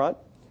sides in the front.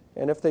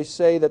 And if they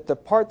say that the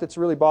part that's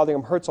really bothering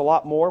them hurts a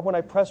lot more when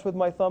I press with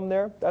my thumb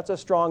there, that's a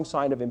strong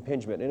sign of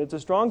impingement. And it's a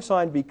strong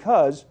sign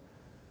because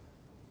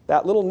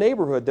that little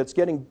neighborhood that's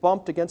getting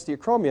bumped against the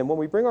acromion, when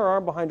we bring our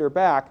arm behind her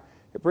back,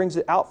 it brings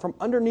it out from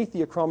underneath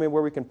the acromion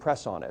where we can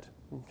press on it.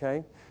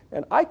 Okay?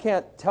 And I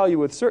can't tell you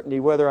with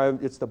certainty whether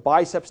it's the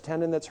biceps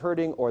tendon that's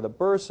hurting or the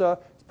bursa.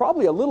 It's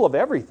probably a little of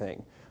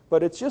everything.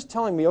 But it's just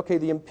telling me, okay,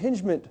 the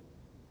impingement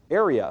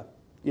area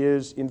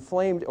is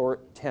inflamed or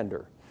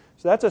tender.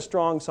 So that's a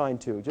strong sign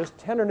too. Just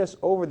tenderness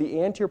over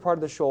the anterior part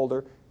of the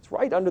shoulder. It's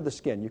right under the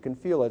skin. You can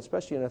feel it,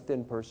 especially in a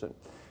thin person.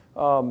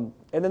 And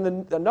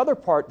then another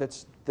part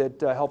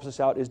that helps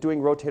us out is doing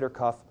rotator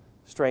cuff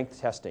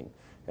strength testing.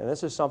 And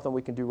this is something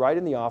we can do right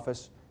in the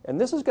office. And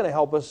this is going to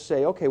help us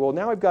say, okay, well,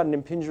 now I've got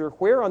an impinger.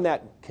 Where on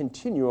that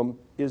continuum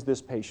is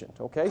this patient?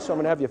 Okay, so I'm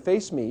going to have you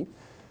face me.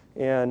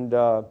 And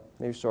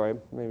maybe just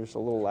a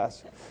little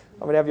less. I'm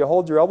going to have you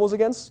hold your elbows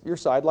against your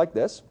side like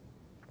this.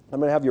 I'm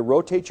going to have you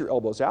rotate your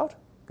elbows out,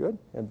 good,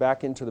 and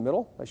back into the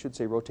middle. I should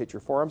say rotate your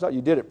forearms out.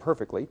 You did it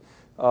perfectly.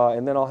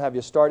 And then I'll have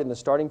you start in the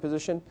starting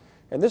position.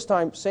 And this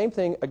time, same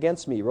thing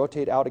against me.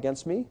 Rotate out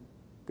against me.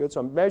 Good, so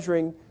I'm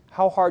measuring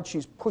how hard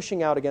she's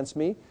pushing out against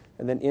me,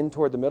 and then in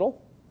toward the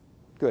middle.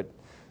 Good.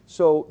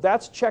 So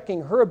that's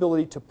checking her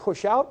ability to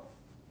push out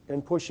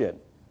and push in,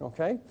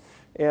 okay?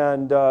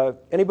 And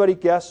anybody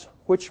guess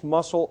which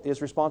muscle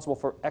is responsible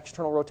for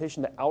external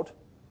rotation, the out?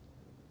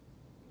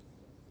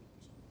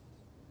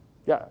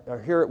 Yeah, I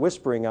hear it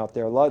whispering out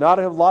there. Not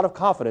a lot of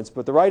confidence,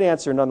 but the right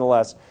answer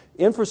nonetheless,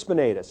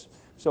 infraspinatus.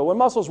 So when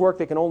muscles work,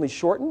 they can only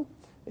shorten.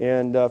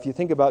 And if you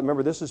think about it,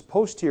 remember, this is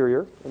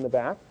posterior in the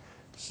back.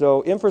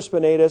 So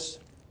infraspinatus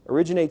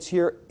originates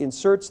here,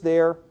 inserts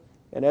there,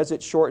 and as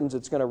it shortens,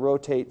 it's going to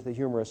rotate the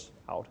humerus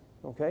out.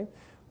 Okay?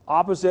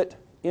 Opposite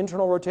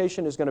internal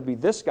rotation is going to be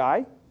this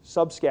guy,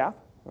 subscap.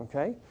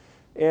 Okay?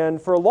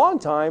 And for a long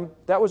time,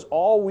 that was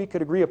all we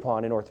could agree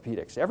upon in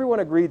orthopedics.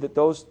 Everyone agreed that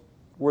those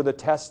were the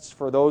tests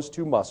for those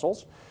two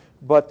muscles.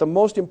 But the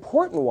most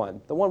important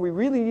one, the one we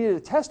really needed a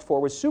test for,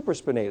 was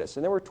supraspinatus.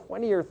 And there were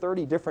 20 or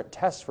 30 different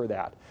tests for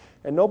that.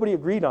 And nobody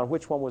agreed on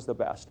which one was the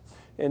best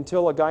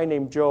until a guy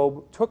named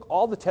Job took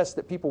all the tests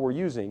that people were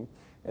using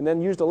and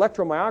then used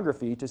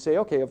electromyography to say,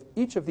 okay, of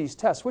each of these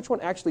tests, which one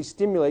actually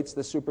stimulates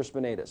the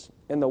supraspinatus?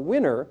 And the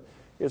winner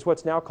is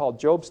what's now called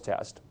Job's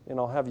test. And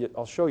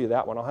I'll show you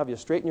that one. I'll have you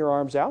straighten your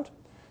arms out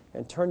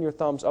and turn your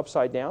thumbs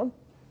upside down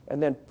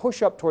and then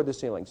push up toward the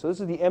ceiling. So this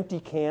is the empty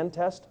can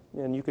test,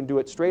 and you can do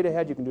it straight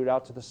ahead, you can do it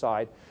out to the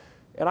side.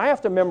 And I have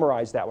to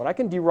memorize that one. I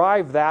can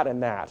derive that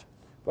and that,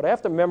 but I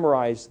have to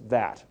memorize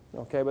that.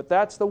 Okay, but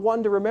that's the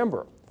one to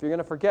remember. If you're going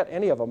to forget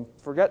any of them,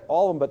 forget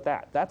all of them but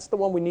that. That's the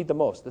one we need the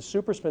most, the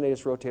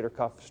supraspinatus rotator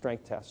cuff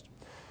strength test.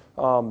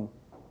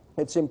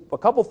 It's a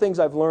couple things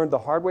I've learned the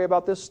hard way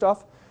about this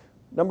stuff.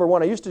 Number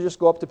one, I used to just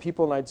go up to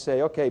people and I'd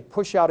say, okay,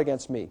 push out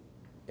against me.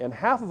 And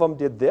half of them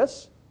did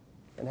this,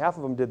 and half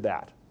of them did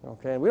that.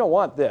 Okay, and we don't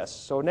want this.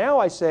 So now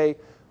I say,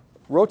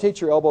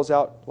 rotate your elbows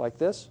out like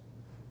this,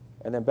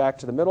 and then back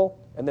to the middle,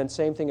 and then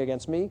same thing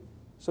against me.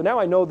 So now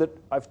I know that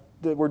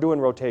we're doing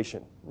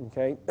rotation.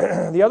 Okay.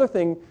 The other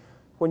thing,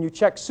 when you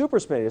check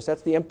supraspinatus,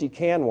 that's the empty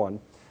can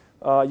one,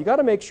 you got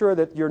to make sure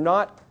that you're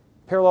not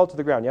parallel to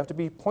the ground. You have to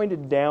be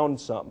pointed down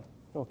some.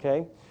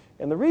 Okay.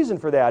 And the reason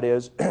for that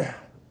is,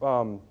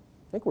 I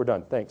think we're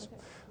done. Thanks.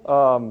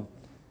 The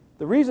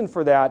reason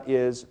for that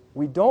is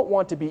we don't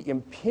want to be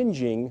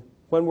impinging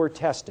when we're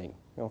testing,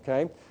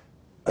 okay?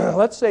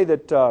 Let's say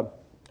that,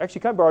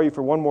 actually, can I borrow you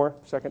for one more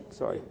second?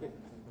 Sorry.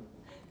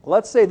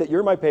 Let's say that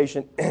you're my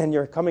patient and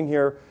you're coming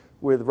here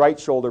with right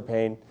shoulder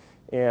pain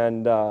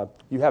and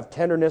you have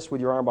tenderness with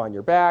your arm behind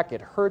your back.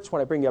 It hurts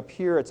when I bring you up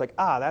here. It's like,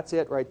 that's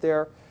it right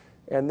there.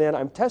 And then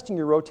I'm testing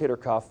your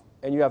rotator cuff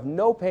and you have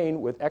no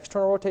pain with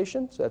external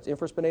rotation, so that's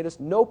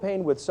infraspinatus, no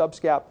pain with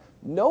subscap,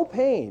 no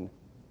pain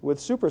with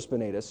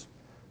supraspinatus.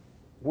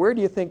 Where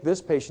do you think this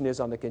patient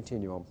is on the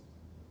continuum?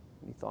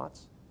 Any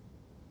thoughts?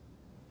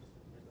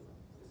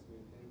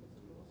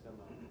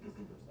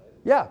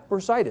 Yeah,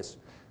 bursitis.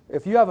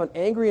 If you have an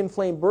angry,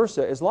 inflamed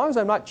bursa, as long as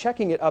I'm not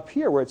checking it up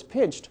here where it's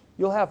pinched,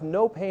 you'll have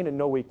no pain and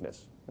no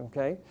weakness.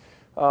 Okay?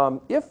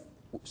 If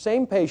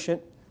same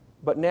patient,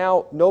 but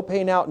now no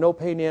pain out, no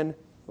pain in,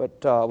 but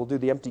we'll do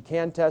the empty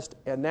can test,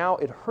 and now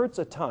it hurts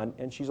a ton,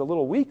 and she's a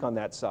little weak on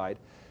that side,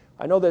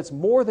 I know that's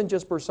more than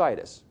just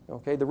bursitis.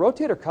 Okay? The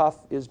rotator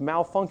cuff is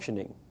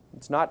malfunctioning.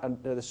 It's not,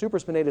 the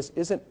supraspinatus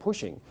isn't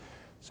pushing.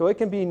 So it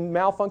can be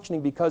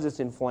malfunctioning because it's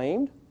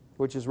inflamed,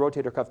 which is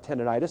rotator cuff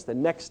tendonitis, the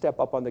next step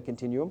up on the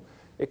continuum.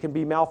 It can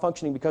be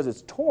malfunctioning because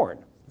it's torn.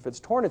 If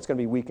it's torn, it's going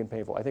to be weak and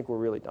painful. I think we're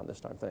really done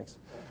this time, thanks.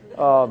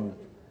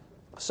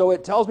 So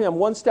it tells me I'm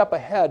one step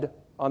ahead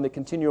on the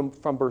continuum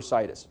from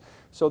bursitis.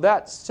 So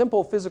that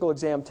simple physical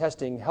exam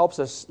testing helps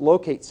us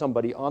locate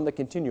somebody on the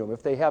continuum.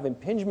 If they have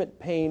impingement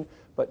pain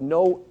but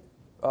no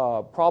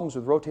problems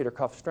with rotator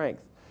cuff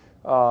strength,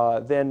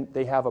 then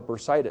they have a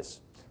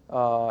bursitis.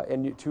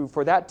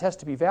 For that test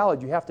to be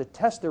valid, you have to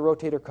test their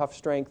rotator cuff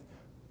strength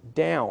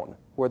down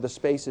where the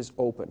space is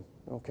open.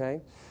 Okay?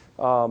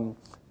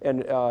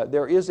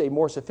 There is a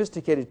more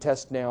sophisticated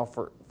test now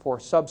for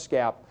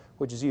subscap,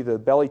 which is either the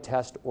belly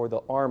test or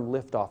the arm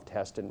liftoff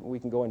test, and we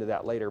can go into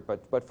that later.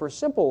 But for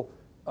simple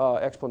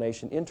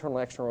explanation, internal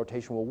and external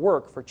rotation will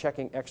work for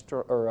checking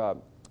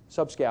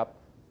subscap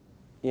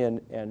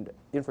in and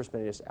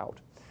infraspinatus out.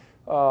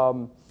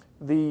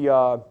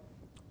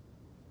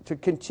 To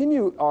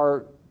continue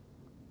our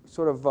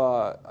sort of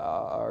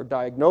our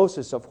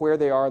diagnosis of where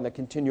they are in the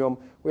continuum,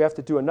 we have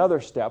to do another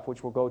step,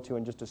 which we'll go to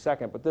in just a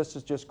second. But this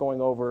is just going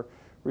over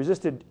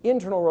resisted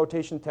internal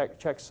rotation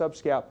checks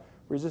subscap,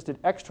 resisted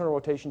external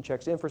rotation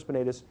checks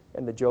infraspinatus,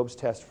 and the Job's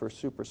test for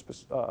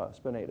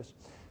supraspinatus.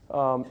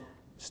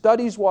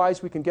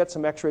 Studies-wise, we can get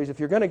some x-rays. If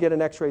you're going to get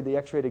an x-ray, the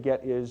x-ray to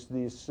get is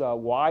this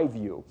Y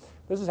view.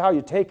 This is how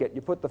you take it.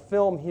 You put the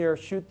film here,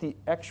 shoot the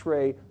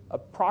x-ray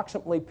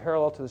approximately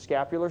parallel to the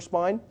scapular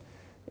spine.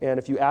 And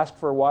if you ask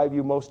for a Y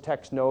view, most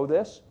techs know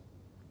this.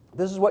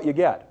 This is what you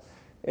get.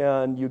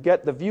 And you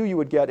get the view you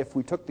would get if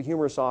we took the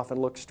humerus off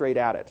and looked straight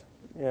at it.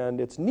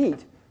 And it's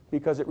neat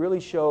because it really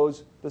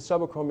shows the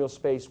subacromial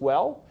space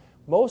well.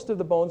 Most of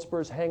the bone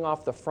spurs hang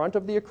off the front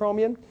of the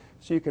acromion,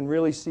 so you can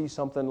really see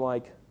something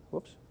like,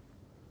 whoops,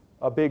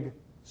 a big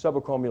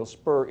subacromial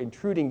spur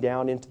intruding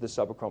down into the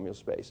subacromial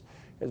space.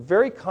 It's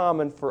very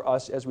common for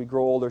us as we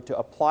grow older to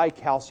apply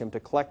calcium,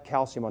 to collect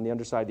calcium on the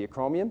underside of the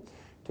acromion,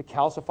 to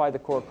calcify the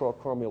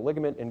coracoacromial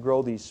ligament and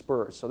grow these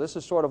spurs. So this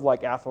is sort of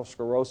like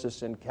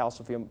atherosclerosis and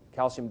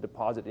calcium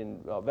deposit in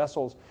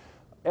vessels.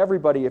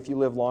 Everybody, if you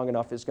live long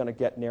enough, is going to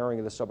get narrowing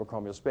of the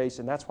subacromial space,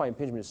 and that's why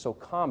impingement is so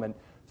common,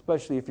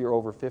 especially if you're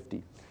over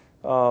 50.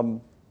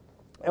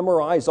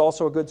 MRI is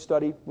also a good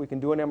study. We can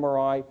do an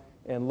MRI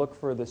and look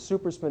for the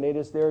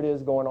supraspinatus. There it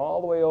is, going all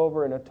the way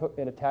over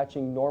and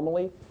attaching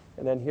normally.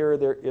 And then here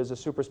there is a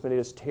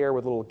supraspinatus tear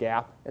with a little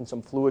gap and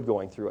some fluid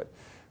going through it.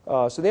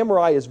 So the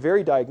MRI is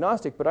very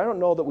diagnostic, but I don't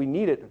know that we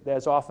need it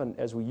as often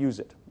as we use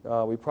it.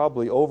 We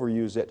probably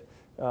overuse it,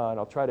 and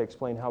I'll try to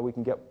explain how we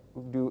can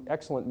do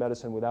excellent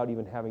medicine without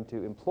even having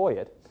to employ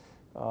it.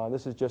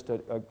 This is just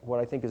what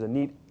I think is a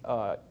neat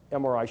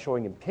MRI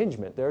showing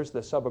impingement. There's the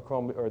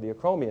subacromion, or the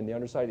acromion, the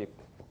underside of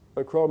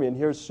the acromion.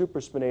 Here's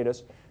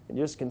supraspinatus, and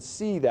you just can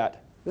see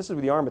that. This is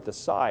with the arm at the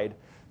side,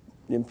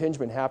 the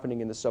impingement happening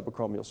in the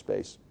subacromial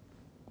space.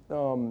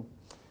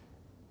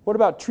 What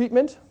about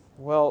treatment?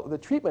 Well, the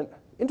treatment,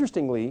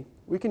 interestingly,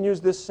 we can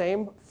use this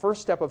same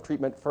first step of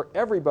treatment for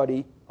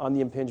everybody on the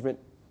impingement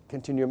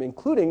continuum,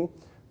 including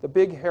the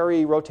big,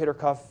 hairy rotator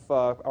cuff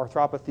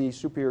arthropathy,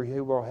 superior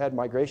humeral head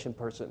migration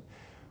person.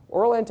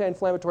 Oral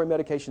anti-inflammatory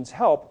medications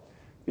help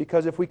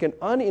because if we can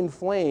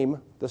uninflame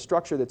the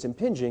structure that's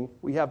impinging,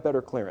 we have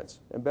better clearance.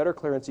 And better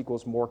clearance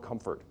equals more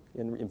comfort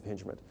in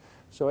impingement.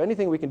 So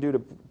anything we can do to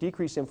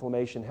decrease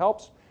inflammation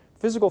helps.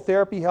 Physical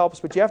therapy helps,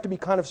 but you have to be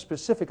kind of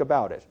specific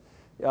about it.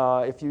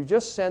 If you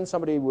just send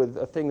somebody with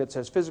a thing that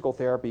says physical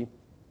therapy,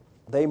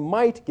 they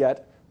might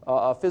get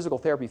a physical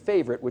therapy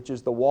favorite, which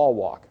is the wall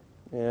walk.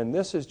 And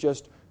this is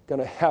just going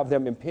to have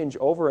them impinge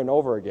over and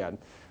over again.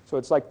 So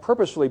it's like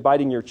purposefully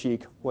biting your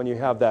cheek when you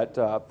have that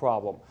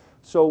problem.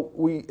 So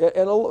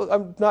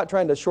I'm not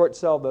trying to short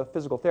sell the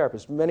physical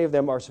therapists. Many of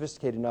them are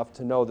sophisticated enough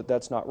to know that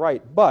that's not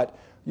right. But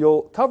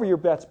you'll cover your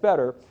bets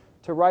better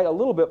to write a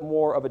little bit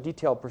more of a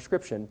detailed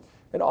prescription.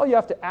 And all you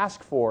have to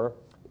ask for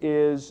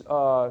is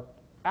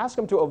ask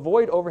them to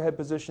avoid overhead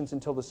positions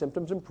until the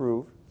symptoms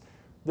improve.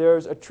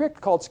 There's a trick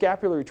called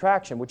scapular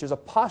retraction, which is a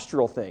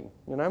postural thing.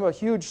 And I'm a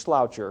huge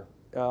sloucher.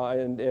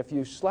 And if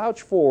you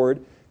slouch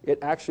forward, it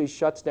actually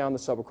shuts down the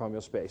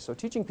subacromial space. So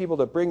teaching people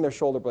to bring their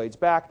shoulder blades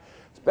back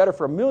is better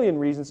for a million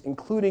reasons,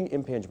 including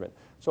impingement.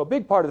 So a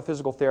big part of the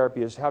physical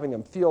therapy is having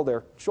them feel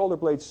their shoulder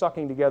blades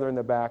sucking together in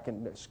the back,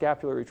 and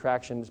scapular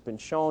retraction has been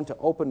shown to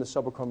open the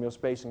subacromial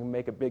space and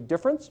make a big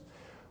difference.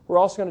 We're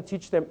also going to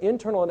teach them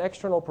internal and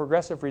external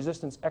progressive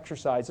resistance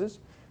exercises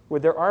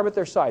with their arm at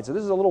their side. So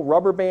this is a little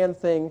rubber band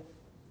thing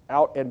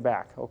out and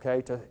back,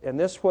 okay? And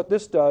what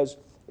this does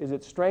is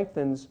it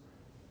strengthens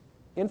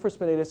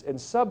infraspinatus and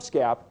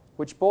subscap,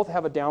 which both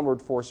have a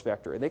downward force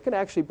vector. And they can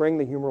actually bring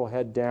the humeral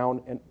head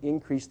down and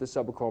increase the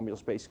subacromial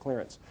space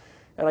clearance.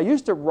 And I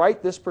used to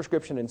write this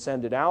prescription and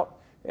send it out.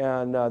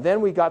 And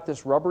then we got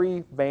this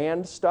rubbery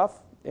band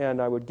stuff.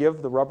 And I would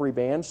give the rubbery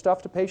band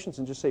stuff to patients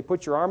and just say,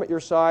 put your arm at your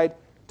side,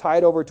 tie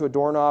it over to a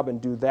doorknob and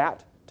do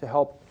that to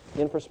help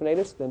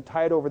infraspinatus. Then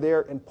tie it over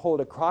there and pull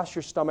it across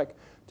your stomach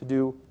to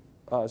do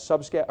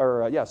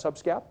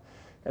subscap.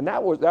 And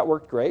that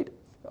worked great.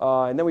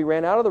 And then we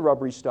ran out of the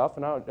rubbery stuff,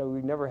 and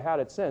we've never had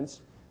it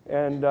since.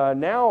 And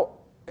now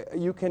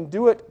you can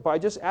do it by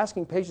just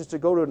asking patients to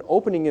go to an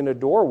opening in a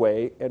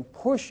doorway and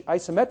push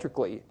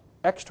isometrically,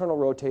 external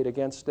rotate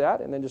against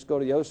that, and then just go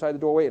to the other side of the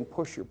doorway and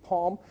push your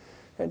palm,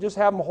 and just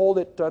have them hold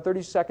it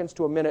 30 seconds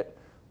to a minute,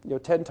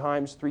 10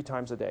 times, 3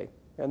 times a day.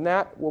 And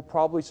that will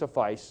probably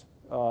suffice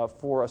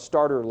for a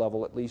starter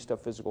level, at least,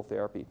 of physical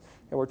therapy.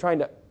 And we're trying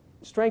to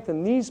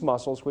strengthen these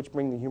muscles, which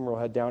bring the humeral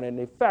head down and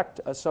affect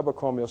a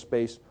subacromial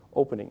space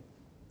opening.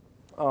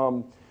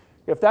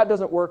 If that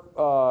doesn't work,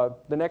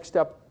 the next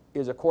step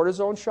is a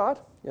cortisone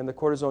shot, and the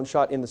cortisone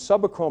shot in the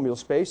subacromial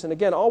space. And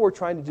again, all we're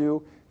trying to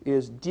do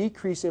is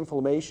decrease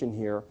inflammation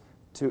here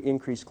to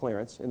increase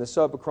clearance in the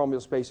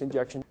subacromial space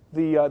injection.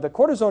 The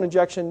cortisone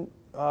injection,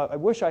 I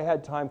wish I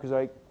had time because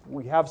I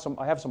have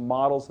some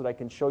models that I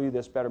can show you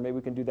this better. Maybe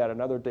we can do that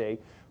another day.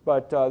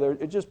 But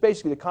it just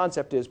basically the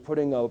concept is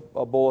putting a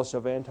bolus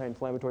of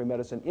anti-inflammatory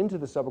medicine into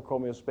the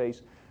subacromial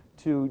space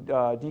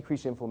to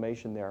decrease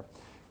inflammation there.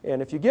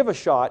 And if you give a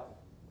shot,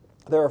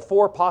 there are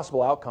 4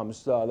 possible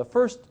outcomes. The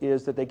first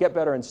is that they get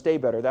better and stay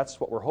better. That's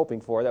what we're hoping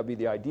for. That would be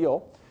the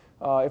ideal.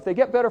 If they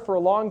get better for a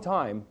long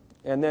time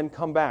and then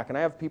come back, and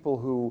I have people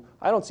who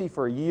I don't see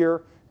for a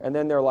year, and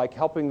then they're like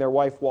helping their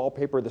wife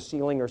wallpaper the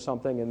ceiling or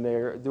something, and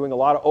they're doing a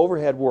lot of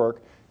overhead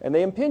work, and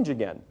they impinge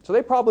again. So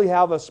they probably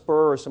have a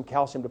spur or some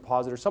calcium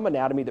deposit or some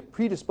anatomy that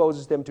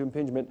predisposes them to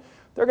impingement.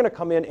 They're going to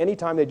come in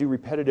anytime they do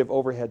repetitive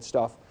overhead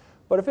stuff.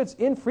 But if it's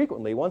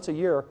infrequently, once a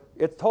year,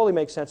 it totally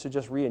makes sense to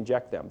just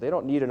re-inject them. They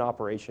don't need an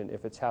operation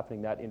if it's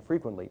happening that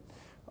infrequently.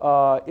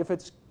 If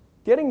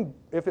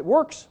it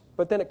works,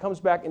 but then it comes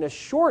back in a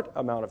short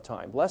amount of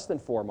time, less than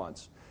 4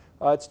 months,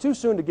 it's too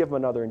soon to give them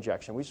another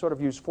injection. We sort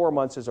of use 4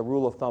 months as a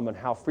rule of thumb on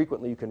how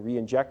frequently you can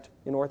re-inject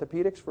in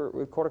orthopedics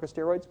with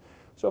corticosteroids.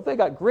 So if they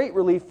got great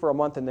relief for a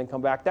month and then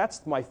come back,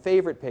 that's my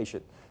favorite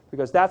patient,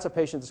 because that's a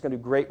patient that's going to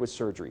do great with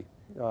surgery.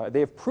 They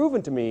have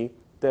proven to me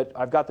that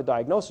I've got the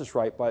diagnosis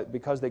right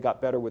because they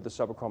got better with the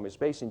subacromial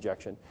space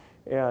injection,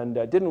 and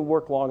didn't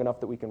work long enough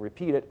that we can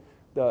repeat it.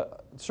 The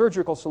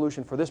surgical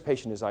solution for this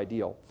patient is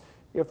ideal.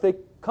 If they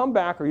come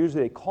back, or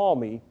usually they call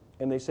me,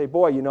 and they say,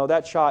 boy,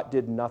 that shot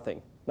did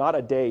nothing. Not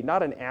a day,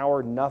 not an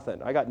hour,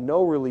 nothing. I got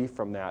no relief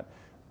from that.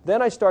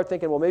 Then I start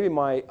thinking, well, maybe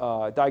my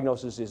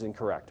diagnosis is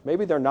incorrect.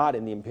 Maybe they're not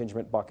in the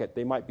impingement bucket.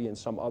 They might be in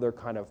some other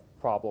kind of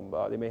problem.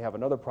 They may have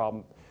another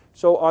problem.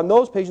 So on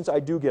those patients, I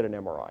do get an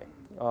MRI.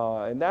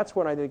 And that's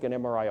when I think an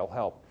MRI will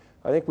help.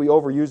 I think we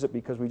overuse it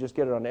because we just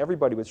get it on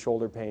everybody with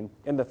shoulder pain.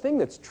 And the thing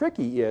that's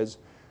tricky is,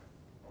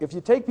 if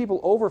you take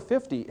people over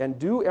 50 and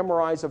do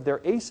MRIs of their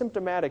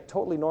asymptomatic,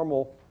 totally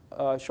normal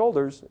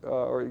shoulders,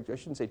 or I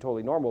shouldn't say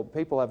totally normal,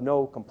 people have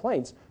no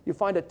complaints, you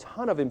find a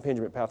ton of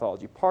impingement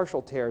pathology,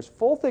 partial tears,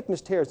 full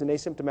thickness tears in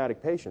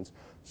asymptomatic patients,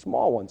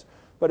 small ones.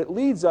 But it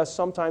leads us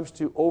sometimes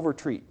to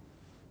overtreat.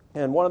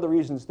 And one of the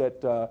reasons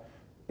that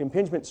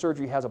impingement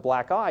surgery has a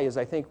black eye is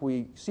I think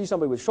we see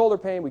somebody with shoulder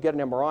pain, we get an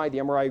MRI, the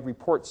MRI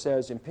report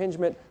says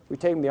impingement, we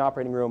take them to the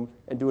operating room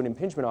and do an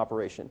impingement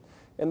operation.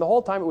 And the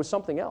whole time it was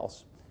something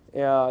else.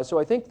 So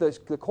I think the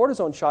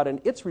cortisone shot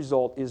and its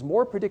result is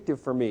more predictive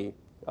for me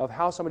of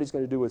how somebody's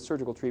going to do with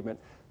surgical treatment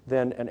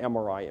than an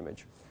MRI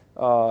image.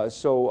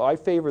 So I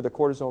favor the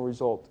cortisone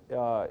result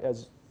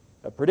as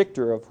a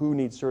predictor of who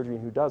needs surgery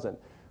and who doesn't.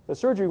 The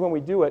surgery, when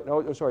we do it,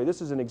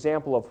 this is an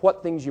example of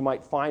what things you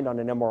might find on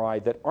an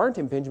MRI that aren't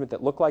impingement,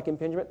 that look like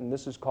impingement, and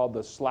this is called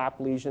the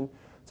SLAP lesion.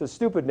 It's a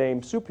stupid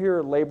name,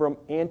 superior labrum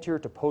anterior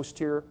to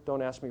posterior.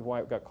 Don't ask me why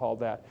it got called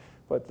that.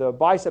 But the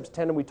biceps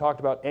tendon we talked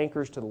about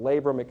anchors to the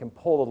labrum. It can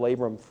pull the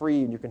labrum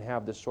free, and you can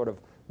have this sort of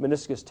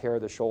meniscus tear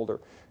of the shoulder.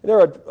 And there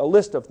are a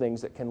list of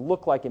things that can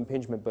look like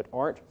impingement but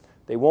aren't.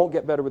 They won't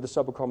get better with the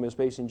subacromial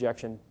space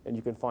injection, and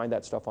you can find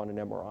that stuff on an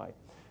MRI.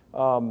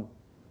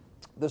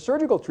 The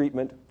surgical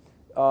treatment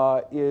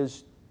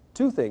is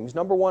 2 things.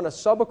 Number 1, a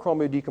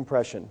subacromial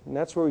decompression. And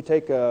that's where we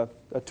take a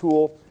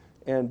tool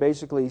and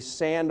basically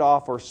sand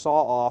off or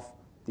saw off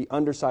the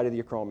underside of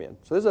the acromion.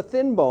 So there's a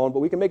thin bone, but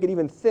we can make it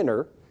even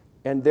thinner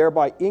and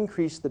thereby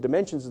increase the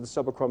dimensions of the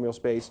subacromial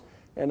space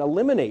and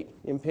eliminate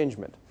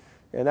impingement.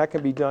 And that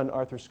can be done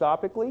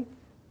arthroscopically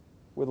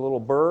with a little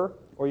burr,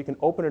 or you can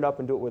open it up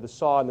and do it with a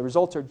saw, and the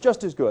results are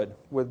just as good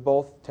with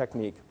both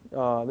technique.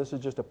 This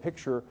is just a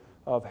picture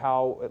of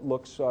how it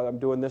looks. I'm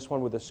doing this one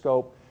with a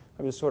scope.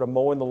 I'm just sort of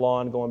mowing the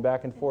lawn, going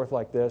back and forth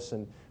like this,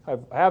 and I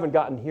haven't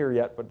gotten here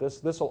yet, but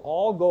this will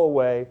all go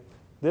away.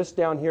 This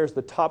down here is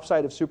the top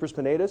side of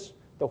supraspinatus.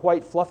 The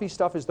white fluffy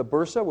stuff is the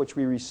bursa, which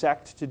we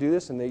resect to do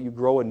this, and then you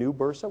grow a new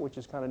bursa, which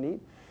is kind of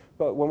neat.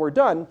 But when we're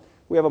done,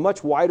 we have a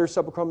much wider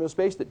subacromial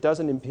space that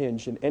doesn't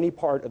impinge in any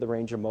part of the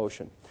range of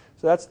motion.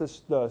 So that's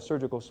the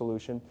surgical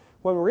solution.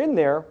 When we're in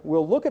there,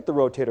 we'll look at the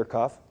rotator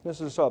cuff. This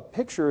is a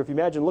picture, if you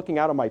imagine looking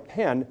out of my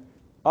pen,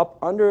 up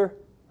under,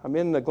 I'm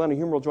in the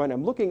glenohumeral joint.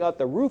 I'm looking at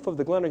the roof of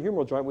the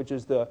glenohumeral joint, which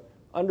is the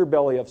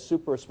underbelly of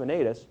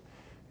supraspinatus.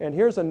 And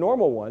here's a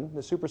normal one.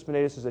 The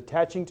supraspinatus is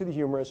attaching to the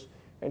humerus.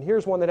 And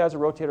here's one that has a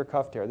rotator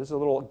cuff tear. This is a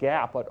little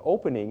gap, an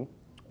opening,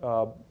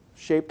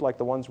 shaped like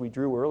the ones we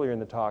drew earlier in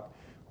the talk,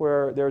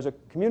 where there's a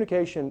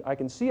communication. I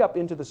can see up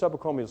into the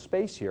subacromial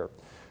space here.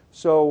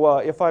 So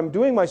if I'm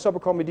doing my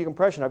subacromial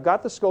decompression, I've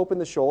got the scope in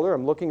the shoulder.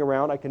 I'm looking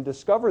around. I can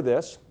discover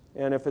this.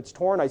 And if it's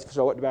torn, I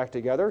sew it back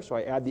together. So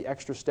I add the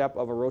extra step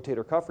of a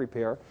rotator cuff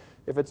repair.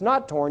 If it's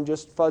not torn,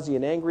 just fuzzy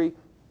and angry,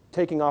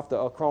 taking off the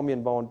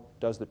acromion bone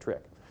does the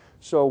trick.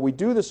 So we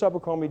do the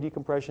subacromial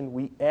decompression.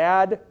 We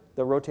add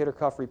the rotator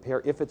cuff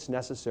repair if it's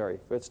necessary.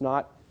 If it's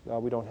not,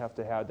 we don't have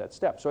to have that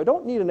step. So I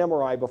don't need an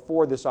MRI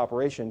before this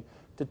operation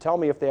to tell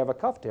me if they have a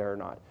cuff tear or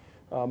not.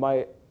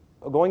 My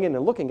going in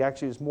and looking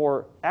actually is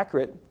more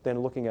accurate than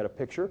looking at a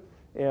picture.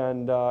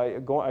 And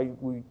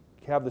we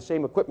have the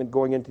same equipment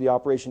going into the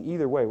operation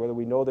either way, whether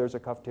we know there's a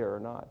cuff tear or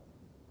not.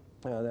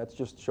 That's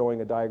just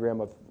showing a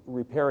diagram of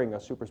repairing a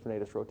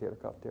supraspinatus rotator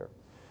cuff tear.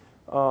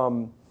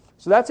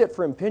 So that's it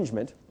for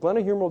impingement.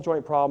 Glenohumeral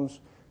joint problems,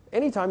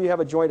 anytime you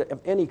have a joint of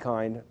any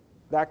kind,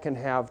 that can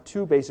have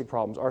two basic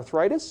problems,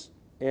 arthritis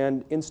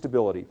and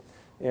instability.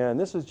 And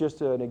this is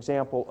just an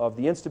example of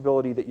the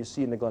instability that you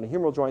see in the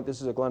glenohumeral joint. This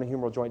is a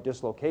glenohumeral joint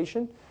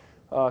dislocation.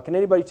 Can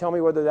anybody tell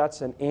me whether that's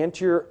an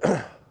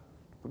anterior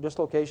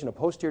dislocation, a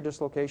posterior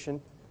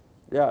dislocation?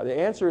 Yeah, the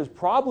answer is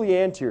probably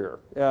anterior.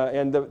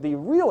 And the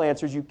real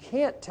answer is you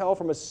can't tell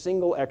from a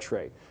single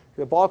x-ray.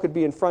 The ball could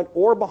be in front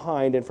or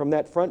behind, and from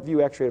that front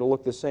view x-ray it'll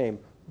look the same.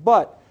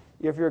 But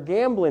if you're a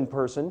gambling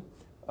person,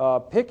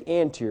 pick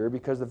anterior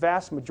because the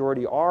vast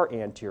majority are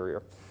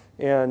anterior.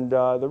 And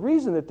the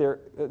reason that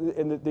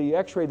the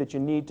x-ray that you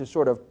need to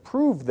sort of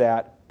prove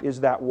that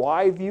is that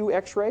Y-view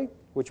x-ray,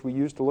 which we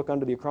use to look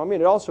under the acromion.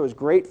 It also is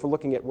great for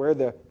looking at where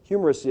the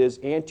humerus is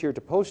anterior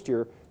to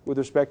posterior with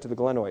respect to the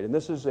glenoid. And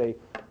this is a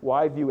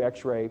Y-view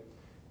x-ray.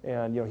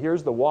 And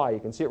here's the Y. You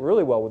can see it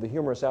really well with the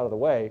humerus out of the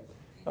way.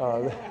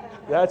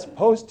 That's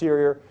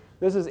posterior.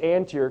 This is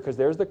anterior because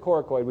there's the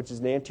coracoid, which is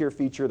an anterior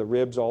feature, the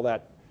ribs, all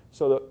that.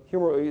 So the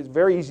humerus is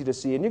very easy to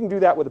see. And you can do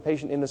that with a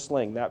patient in the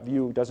sling. That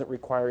view doesn't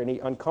require any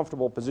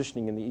uncomfortable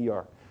positioning in the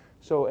ER.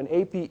 So an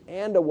AP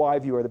and a Y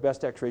view are the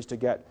best x-rays to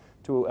get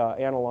to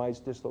analyze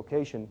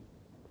dislocation.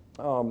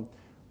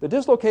 The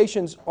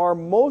dislocations are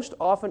most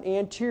often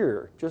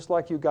anterior, just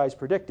like you guys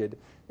predicted.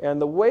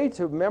 And the way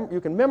to you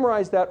can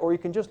memorize that, or you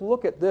can just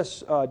look at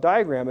this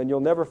diagram and you'll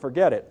never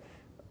forget it.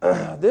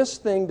 This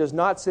thing does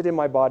not sit in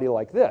my body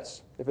like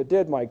this. If it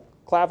did, my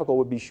clavicle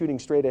would be shooting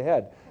straight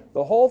ahead.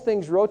 The whole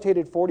thing's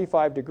rotated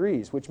 45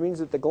 degrees, which means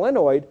that the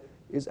glenoid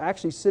is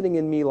actually sitting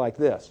in me like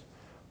this.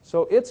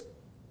 So it's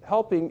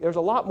helping. There's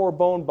a lot more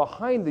bone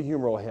behind the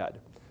humeral head.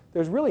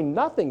 There's really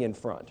nothing in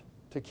front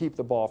to keep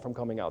the ball from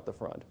coming out the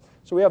front.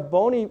 So we have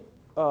bony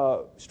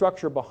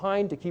structure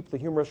behind to keep the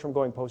humerus from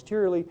going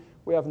posteriorly.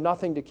 We have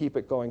nothing to keep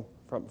it going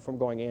from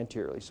going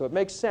anteriorly. So it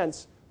makes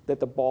sense that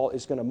the ball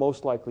is going to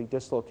most likely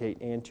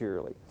dislocate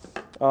anteriorly.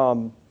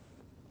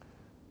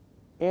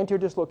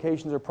 Anterior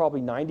dislocations are probably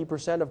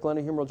 90% of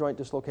glenohumeral joint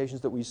dislocations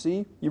that we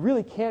see. You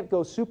really can't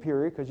go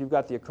superior because you've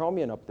got the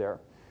acromion up there.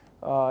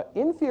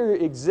 Inferior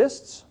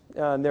exists,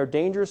 and they're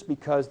dangerous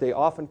because they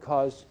often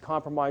cause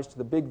compromise to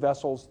the big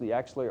vessels, the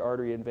axillary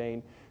artery and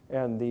vein,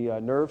 and the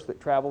nerves that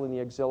travel in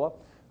the axilla.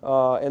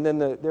 And then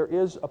there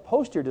is a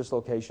posterior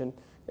dislocation,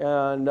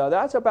 and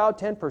that's about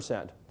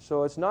 10%.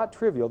 So it's not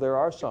trivial. There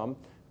are some.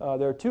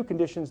 There are two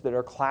conditions that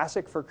are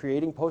classic for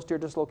creating posterior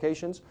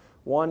dislocations.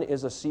 One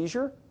is a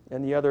seizure,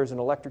 and the other is an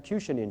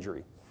electrocution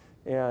injury.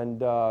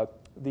 And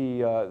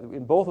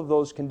in both of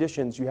those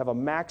conditions, you have a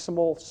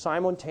maximal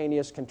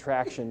simultaneous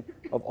contraction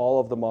of all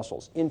of the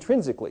muscles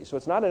intrinsically. So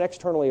it's not an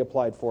externally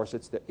applied force.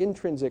 It's the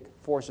intrinsic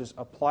forces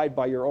applied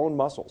by your own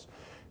muscles.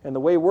 And the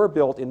way we're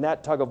built in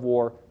that tug of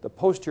war, the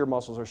posterior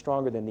muscles are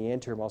stronger than the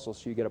anterior muscles,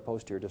 so you get a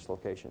posterior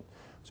dislocation.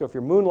 So if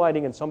you're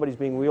moonlighting and somebody's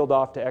being wheeled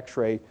off to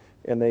x-ray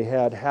and they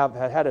had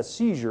a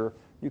seizure,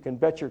 you can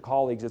bet your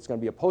colleagues it's going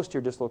to be a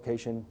posterior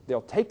dislocation.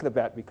 They'll take the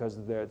bet because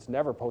it's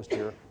never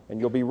posterior, and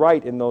you'll be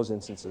right in those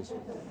instances.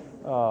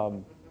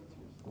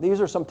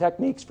 These are some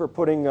techniques for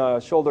putting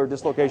shoulder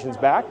dislocations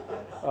back.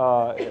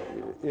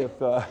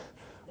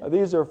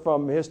 These are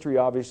from history,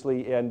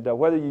 obviously, and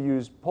whether you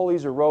use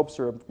pulleys or ropes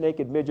or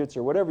naked midgets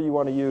or whatever you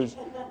want to use,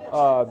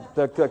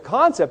 the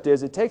concept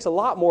is it takes a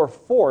lot more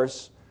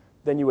force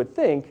than you would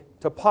think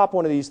to pop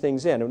one of these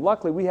things in. And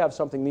luckily, we have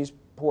something these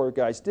poor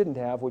guys didn't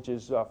have, which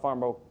is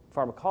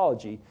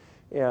pharmacology.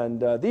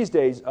 And these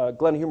days,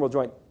 glenohumeral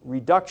joint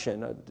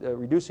reduction,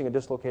 reducing a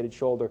dislocated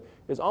shoulder,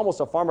 is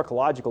almost a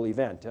pharmacological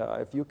event.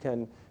 If you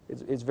can,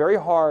 it's very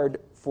hard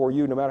for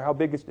you, no matter how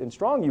big and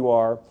strong you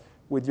are,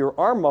 with your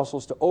arm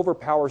muscles to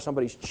overpower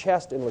somebody's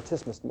chest and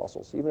latissimus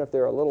muscles, even if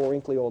they're a little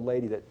wrinkly old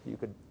lady that you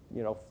could,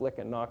 flick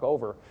and knock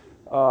over.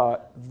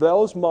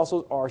 Those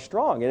muscles are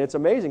strong, and it's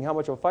amazing how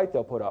much of a fight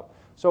they'll put up.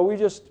 So we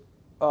just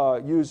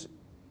use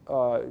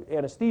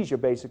anesthesia,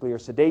 basically, or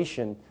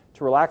sedation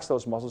to relax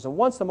those muscles. And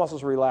once the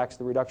muscles relax,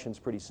 the reduction is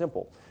pretty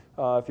simple.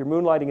 If you're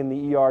moonlighting in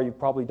the ER, you've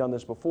probably done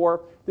this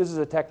before. This is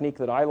a technique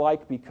that I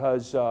like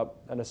because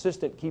an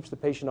assistant keeps the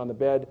patient on the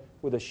bed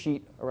with a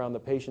sheet around the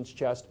patient's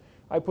chest.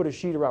 I put a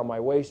sheet around my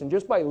waist, and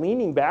just by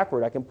leaning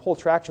backward, I can pull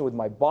traction with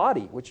my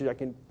body, which I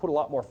can put a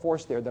lot more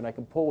force there than I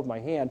can pull with my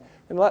hand,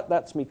 and that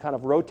lets me kind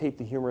of rotate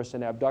the humerus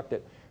and abduct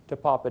it to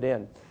pop it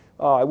in.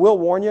 I will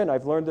warn you, and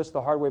I've learned this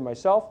the hard way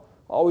myself,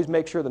 always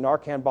make sure the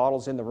Narcan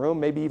bottle's in the room,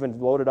 maybe even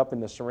load it up in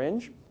the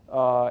syringe,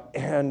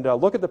 and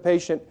look at the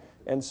patient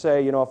and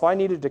say, if I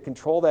needed to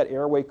control that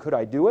airway, could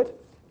I do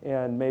it?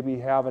 And maybe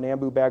have an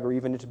ambu bag or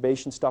even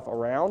intubation stuff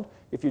around.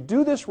 If you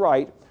do this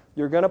right,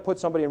 you're going to put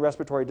somebody in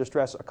respiratory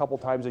distress a couple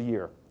times a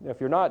year.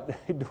 If you're not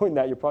doing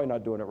that, you're probably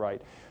not doing it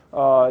right.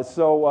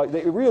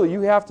 Really,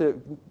 you have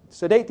to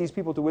sedate these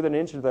people to within an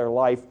inch of their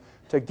life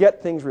to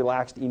get things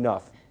relaxed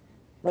enough.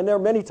 And there are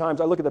many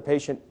times I look at the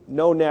patient,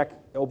 no neck,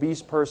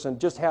 obese person,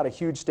 just had a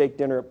huge steak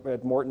dinner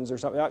at Morton's or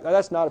something.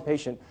 That's not a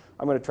patient.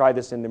 I'm going to try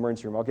this in the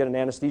emergency room. I'll get an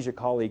anesthesia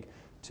colleague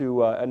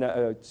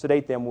to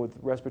sedate them with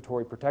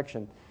respiratory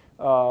protection.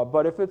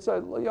 But if it's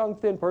a young,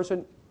 thin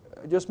person,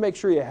 just make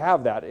sure you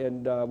have that.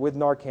 And with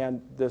Narcan,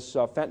 this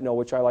fentanyl,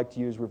 which I like to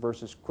use,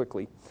 reverses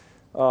quickly.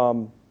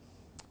 The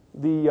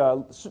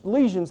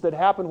lesions that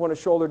happen when a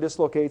shoulder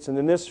dislocates, and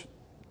in this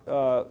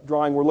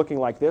drawing we're looking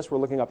like this. We're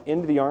looking up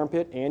into the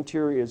armpit.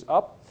 Anterior is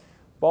up.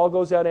 Ball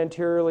goes out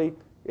anteriorly.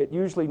 It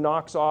usually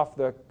knocks off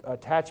the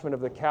attachment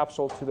of the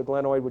capsule to the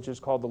glenoid, which is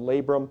called the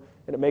labrum,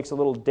 and it makes a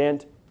little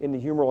dent in the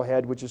humeral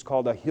head, which is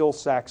called a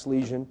Hill-Sachs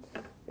lesion.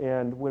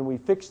 And when we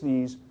fix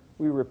these,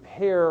 we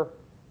repair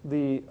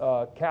the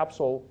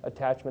capsule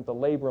attachment, the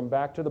labrum,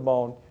 back to the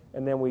bone,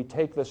 and then we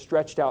take the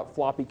stretched out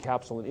floppy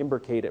capsule and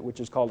imbricate it, which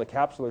is called a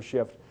capsular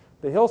shift.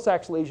 The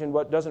Hill-Sachs lesion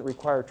doesn't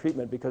require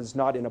treatment because it's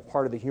not in a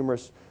part of the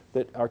humerus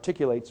that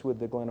articulates with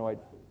the glenoid.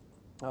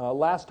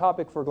 Last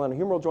topic for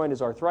glenohumeral joint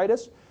is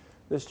arthritis.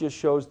 This just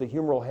shows the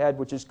humeral head,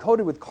 which is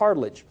coated with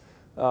cartilage.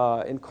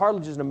 And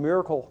cartilage is a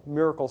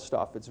miracle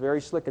stuff. It's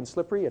very slick and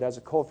slippery. It has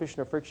a coefficient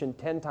of friction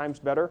 10 times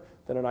better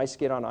than an ice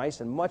skate on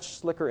ice, and much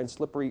slicker and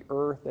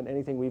slipperier than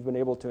anything we've been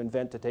able to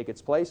invent to take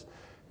its place.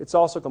 It's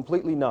also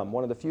completely numb,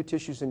 one of the few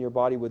tissues in your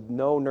body with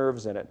no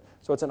nerves in it.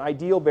 So it's an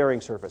ideal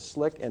bearing surface,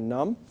 slick and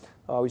numb.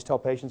 I always tell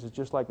patients it's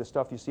just like the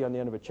stuff you see on the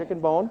end of a chicken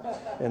bone,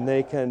 and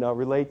they can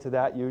relate to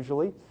that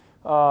usually.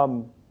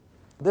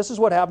 This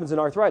is what happens in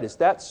arthritis.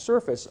 That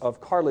surface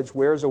of cartilage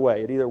wears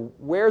away. It either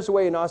wears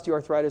away in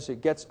osteoarthritis, it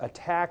gets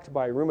attacked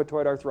by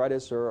rheumatoid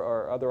arthritis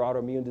or other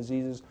autoimmune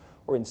diseases,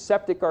 or in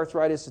septic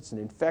arthritis, it's an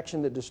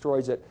infection that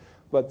destroys it.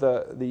 But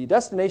the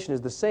destination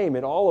is the same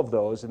in all of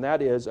those, and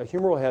that is a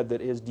humeral head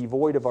that is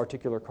devoid of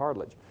articular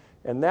cartilage.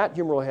 And that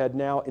humeral head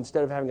now,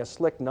 instead of having a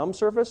slick, numb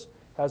surface,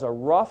 has a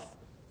rough,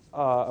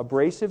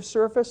 abrasive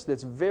surface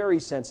that's very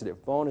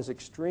sensitive. Bone is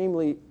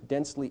extremely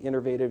densely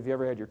innervated. If you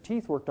ever had your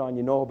teeth worked on,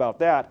 you know about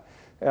that.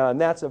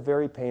 And that's a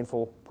very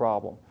painful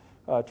problem.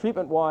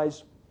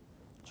 Treatment-wise,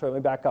 let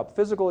me back up.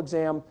 Physical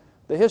exam,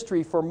 the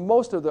history for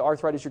most of the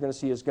arthritis you're going to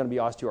see is going to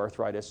be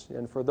osteoarthritis.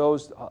 And for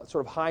those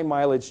sort of high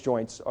mileage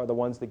joints are the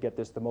ones that get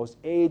this the most.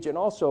 Age and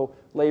also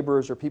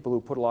laborers or people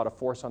who put a lot of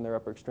force on their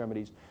upper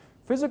extremities.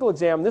 Physical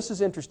exam, this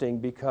is interesting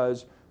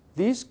because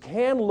these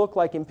can look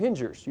like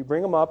impingers. You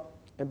bring them up,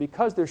 and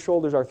because their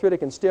shoulder's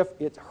arthritic and stiff,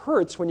 it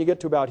hurts when you get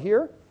to about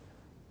here.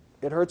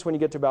 It hurts when you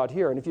get to about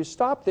here. And if you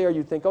stop there,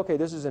 you'd think, okay,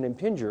 this is an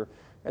impinger.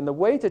 And the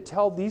way to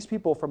tell these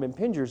people from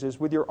impingers is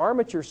with your arm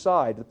at your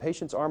side, the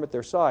patient's arm at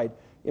their side,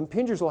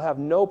 impingers will have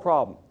no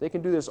problem. They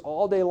can do this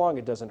all day long.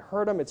 It doesn't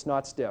hurt them. It's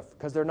not stiff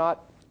because they're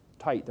not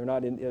tight. They're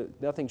not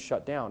nothing's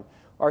shut down.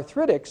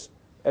 Arthritics,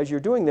 as you're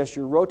doing this,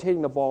 you're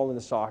rotating the ball in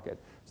the socket.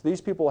 So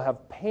these people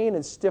have pain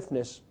and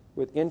stiffness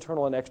with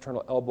internal and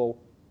external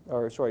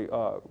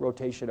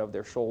rotation of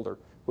their shoulder,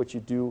 which you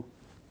do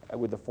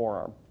with the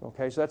forearm.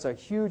 Okay, so that's a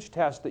huge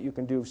test that you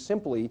can do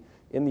simply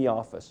in the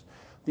office.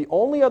 The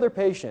only other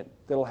patient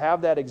that will have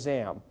that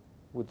exam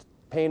with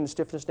pain and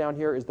stiffness down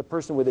here is the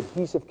person with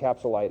adhesive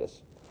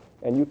capsulitis.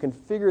 And you can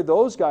figure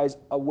those guys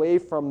away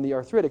from the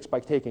arthritics by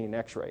taking an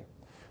x-ray.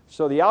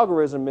 So the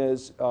algorithm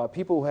is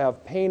people who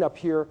have pain up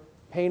here,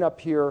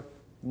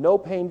 no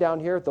pain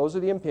down here, those are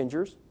the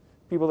impingers.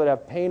 People that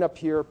have pain up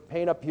here,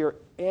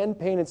 and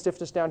pain and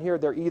stiffness down here,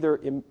 they're either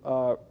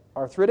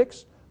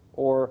arthritics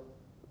or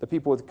the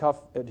people with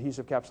cuff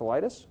adhesive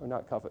capsulitis, or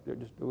not cuff,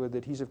 just with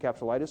adhesive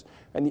capsulitis,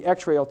 and the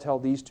x-ray will tell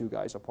these two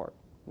guys apart.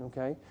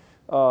 Okay?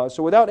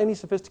 So without any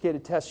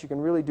sophisticated tests, you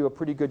can really do a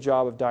pretty good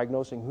job of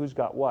diagnosing who's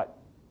got what.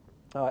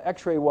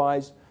 X-ray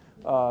wise,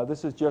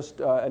 this is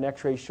just an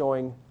x-ray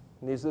showing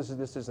And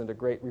this isn't a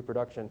great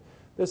reproduction.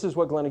 This is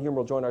what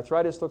glenohumeral joint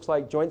arthritis looks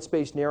like. Joint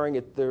space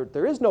narrowing.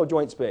 There is no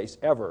joint space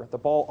ever. The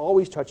ball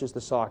always touches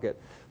the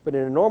socket. But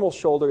in a normal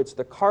shoulder, it's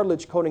the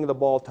cartilage coating of the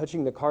ball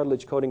touching the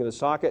cartilage coating of the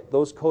socket.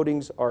 Those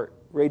coatings are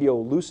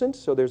radiolucent,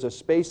 so there's a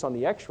space on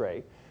the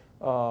x-ray,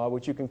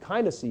 which you can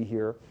kind of see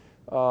here.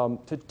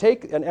 To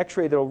take an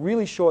x-ray that will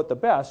really show it the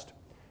best,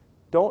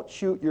 don't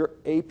shoot your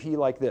AP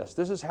like this.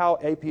 This is how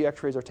AP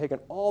x-rays are taken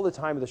all the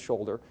time of the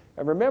shoulder.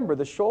 And remember,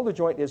 the shoulder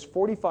joint is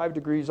 45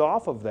 degrees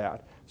off of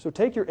that. So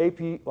take your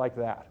AP like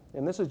that.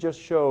 And this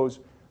just shows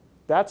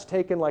that's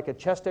taken like a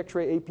chest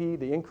x-ray AP,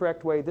 the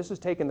incorrect way. This is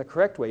taken the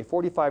correct way,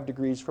 45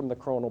 degrees from the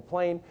coronal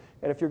plane.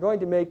 And if you're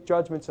going to make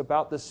judgments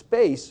about the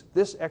space,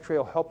 this x-ray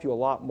will help you a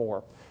lot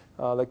more.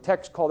 The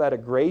techs call that a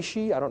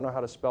Gracie. I don't know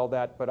how to spell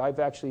that, but I've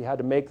actually had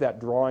to make that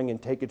drawing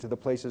and take it to the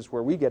places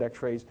where we get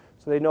x-rays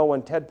so they know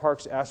when Ted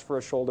Parks asks for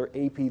a shoulder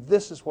AP,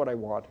 this is what I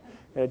want.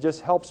 And it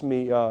just helps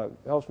me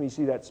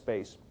see that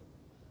space.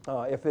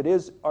 If it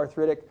is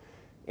arthritic,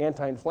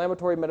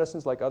 anti-inflammatory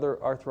medicines like other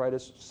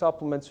arthritis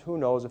supplements, who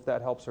knows if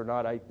that helps or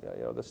not.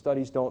 The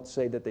studies don't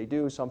say that they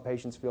do. Some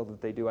patients feel that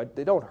they do.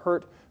 They don't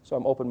hurt, so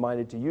I'm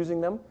open-minded to using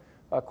them.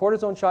 A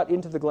cortisone shot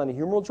into the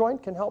glenohumeral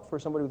joint can help for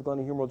somebody with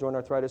glenohumeral joint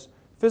arthritis.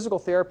 Physical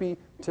therapy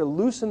to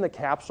loosen the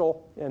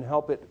capsule and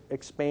help it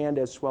expand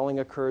as swelling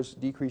occurs,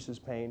 decreases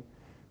pain.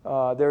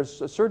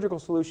 There's a surgical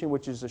solution,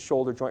 which is a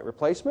shoulder joint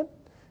replacement.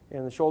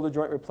 In the shoulder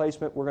joint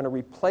replacement, we're going to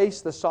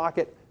replace the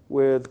socket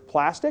with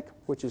plastic,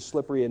 which is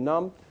slippery and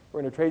numb.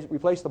 We're going to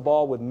replace the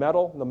ball with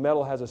metal. The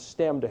metal has a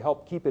stem to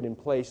help keep it in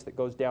place that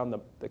goes down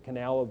the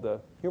canal of the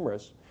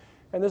humerus.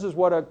 And this is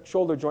what a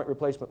shoulder joint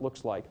replacement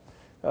looks like.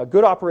 A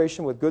good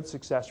operation with good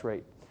success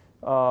rate.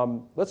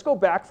 Let's go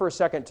back for a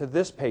second to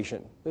this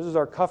patient. This is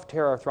our cuff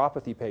tear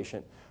arthropathy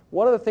patient.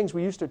 One of the things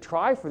we used to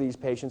try for these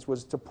patients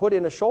was to put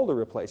in a shoulder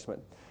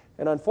replacement.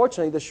 And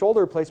unfortunately, the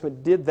shoulder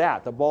replacement did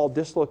that. The ball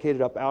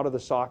dislocated up out of the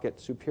socket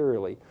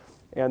superiorly.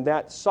 And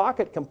that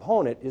socket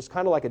component is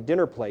kind of like a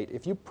dinner plate.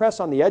 If you press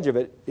on the edge of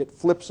it, it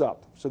flips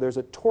up. So there's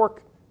a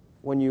torque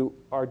when you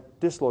are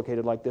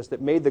dislocated like this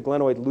that made the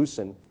glenoid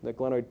loosen, the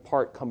glenoid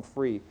part come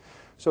free.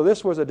 So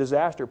this was a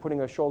disaster, putting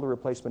a shoulder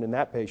replacement in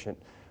that patient.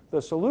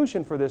 The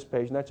solution for this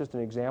patient, that's just an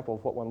example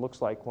of what one looks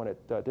like when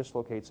it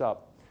dislocates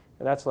up.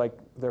 And that's like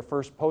their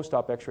first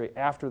post-op x-ray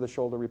after the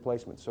shoulder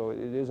replacement. So it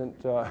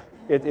isn't,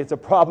 it's a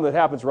problem that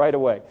happens right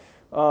away.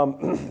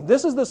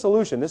 This is the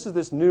solution. This is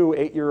this new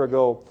 10-year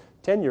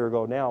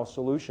ago now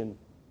solution.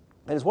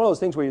 And it's one of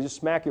those things where you just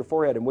smack your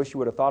forehead and wish you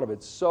would have thought of it.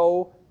 It's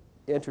so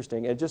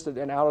interesting and just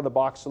an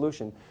out-of-the-box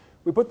solution.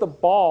 We put the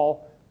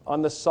ball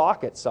on the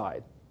socket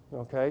side.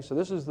 Okay, so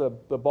this is the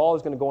ball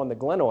is going to go on the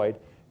glenoid,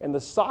 and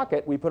the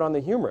socket we put on the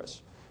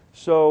humerus.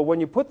 So when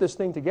you put this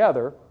thing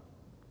together,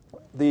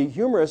 the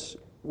humerus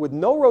with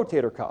no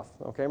rotator cuff,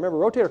 okay, remember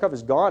rotator cuff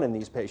is gone in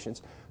these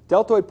patients,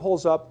 deltoid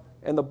pulls up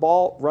and the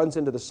ball runs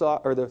into the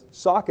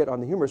socket on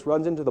the humerus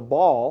runs into the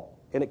ball,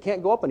 and it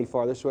can't go up any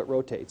farther, so it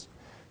rotates.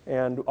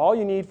 And all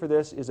you need for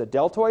this is a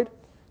deltoid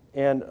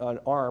and an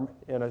arm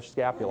and a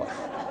scapula.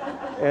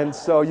 And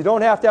so you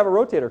don't have to have a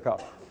rotator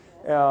cuff.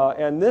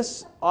 And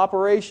this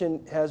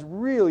operation has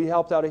really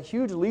helped out a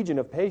huge legion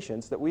of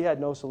patients that we had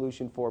no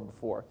solution for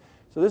before.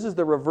 So this is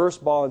the reverse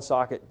ball and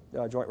socket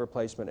joint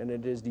replacement, and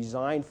it is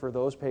designed for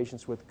those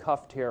patients with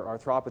cuff tear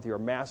arthropathy or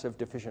massive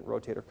deficient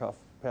rotator cuff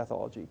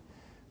pathology.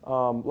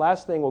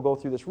 Last thing, we'll go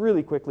through this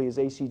really quickly, is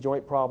AC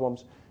joint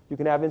problems. You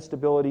can have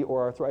instability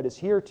or arthritis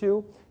here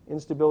too.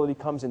 Instability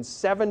comes in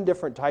 7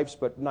 different types,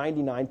 but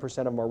 99%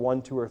 of them are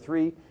 1, 2, or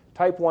 3.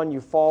 Type 1, you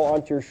fall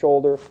onto your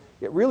shoulder.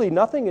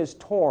 Nothing is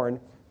torn,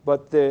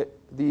 but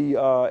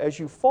as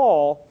you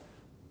fall,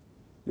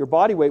 your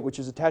body weight, which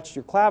is attached to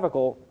your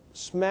clavicle,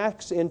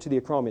 smacks into the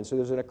acromion. So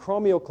there's an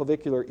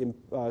acromioclavicular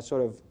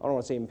sort of, I don't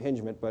want to say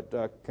impingement,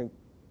 but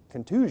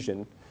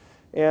contusion.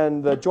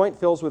 And the joint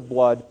fills with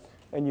blood,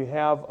 and you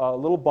have a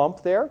little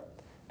bump there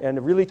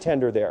and really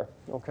tender there,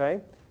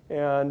 okay?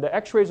 And the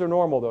x-rays are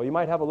normal, though. You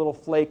might have a little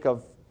flake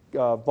of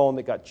bone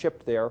that got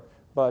chipped there,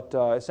 but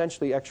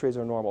essentially x-rays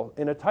are normal.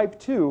 In a type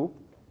 2,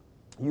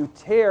 you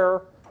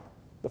tear.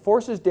 The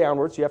force is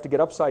downward, so you have to get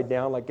upside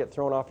down, like get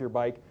thrown off your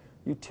bike.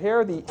 You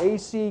tear the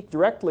AC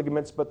direct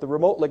ligaments, but the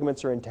remote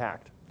ligaments are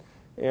intact.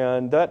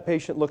 And that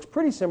patient looks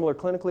pretty similar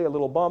clinically, a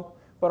little bump,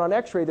 but on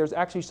x-ray there's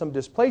actually some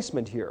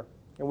displacement here.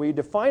 And we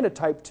define a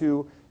type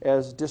 2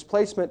 as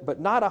displacement, but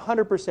not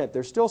 100%.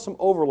 There's still some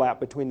overlap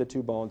between the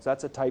two bones.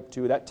 That's a type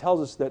 2. That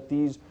tells us that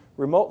these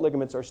remote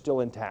ligaments are still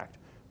intact,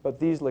 but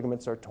these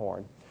ligaments are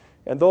torn.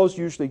 And those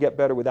usually get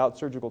better without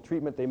surgical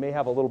treatment. They may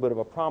have a little bit of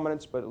a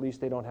prominence, but at least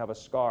they don't have a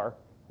scar,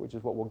 which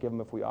is what we'll give them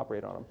if we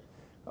operate on them.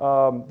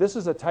 This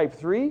is a type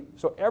 3,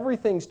 so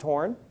everything's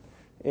torn,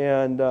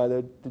 and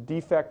the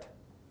defect,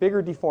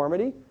 bigger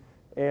deformity,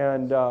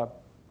 and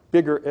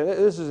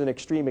this is an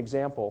extreme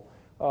example.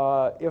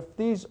 If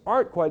these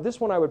aren't quite, this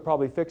one I would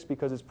probably fix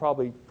because it's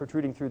probably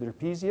protruding through the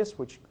trapezius,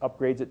 which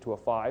upgrades it to a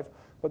 5.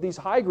 But these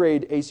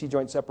high-grade AC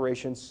joint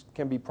separations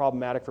can be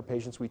problematic for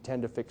patients. We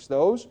tend to fix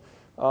those.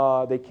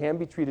 They can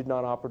be treated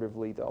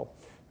non-operatively, though.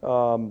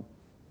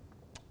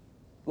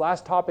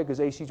 last topic is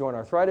AC joint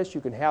arthritis.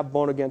 You can have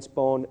bone against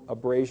bone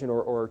abrasion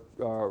or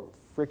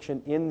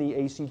friction in the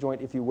AC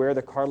joint if you wear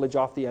the cartilage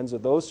off the ends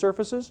of those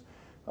surfaces.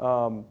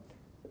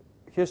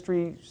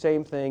 History,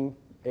 same thing,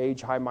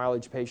 age, high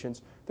mileage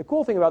patients. The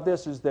cool thing about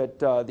this is that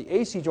the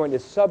AC joint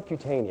is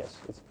subcutaneous.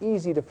 It's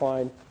easy to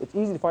find. It's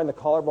easy to find the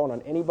collarbone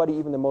on anybody,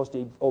 even the most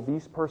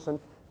obese person,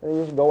 and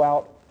you just go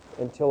out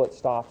until it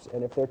stops.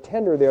 And if they're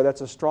tender there,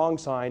 that's a strong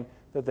sign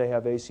that they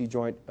have AC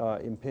joint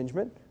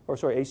impingement, or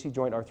sorry, AC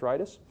joint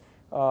arthritis.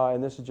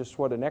 And this is just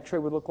what an x-ray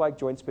would look like,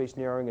 joint space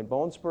narrowing and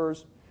bone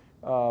spurs.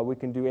 We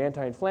can do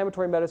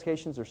anti-inflammatory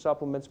medications or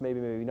supplements, maybe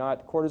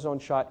not. Cortisone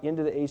shot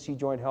into the AC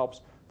joint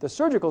helps. The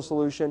surgical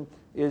solution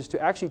is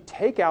to actually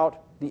take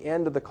out the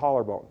end of the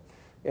collarbone.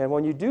 And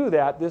when you do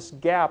that, this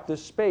gap,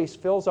 this space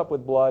fills up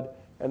with blood,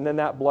 and then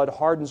that blood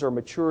hardens or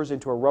matures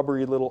into a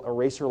rubbery little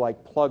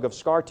eraser-like plug of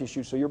scar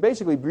tissue. So you're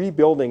basically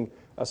rebuilding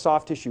a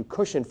soft tissue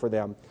cushion for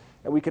them.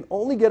 And we can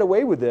only get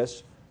away with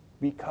this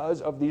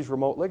because of these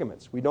remote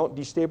ligaments. We don't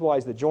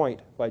destabilize the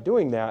joint by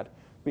doing that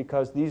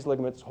because these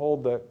ligaments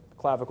hold the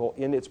clavicle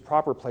in its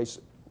proper place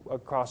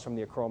across from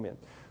the acromion.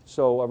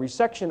 So a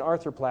resection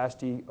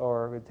arthroplasty,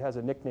 or it has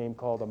a nickname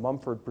called a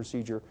Mumford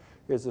procedure,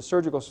 is the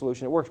surgical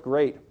solution. It works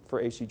great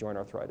for AC joint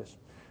arthritis.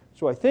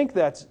 So I think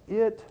that's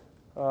it.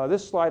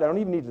 This slide I don't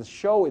even need to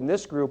show in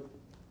this group.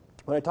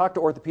 When I talk to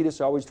orthopedists,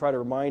 I always try to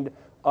remind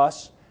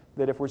us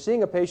that if we're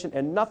seeing a patient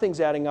and nothing's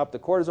adding up, the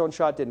cortisone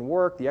shot didn't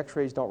work, the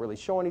x-rays don't really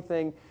show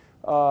anything,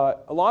 a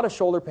lot of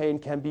shoulder pain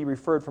can be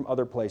referred from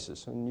other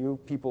places. And you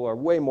people are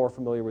way more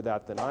familiar with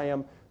that than I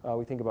am.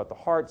 We think about the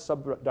heart,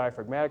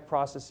 subdiaphragmatic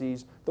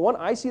processes. The one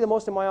I see the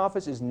most in my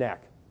office is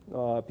neck.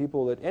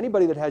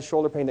 Anybody that has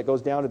shoulder pain that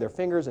goes down to their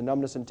fingers and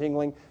numbness and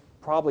tingling,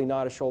 probably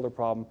not a shoulder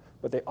problem,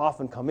 but they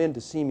often come in to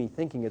see me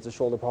thinking it's a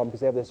shoulder problem because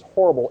they have this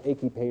horrible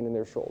achy pain in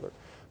their shoulder.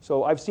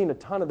 So I've seen a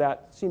ton of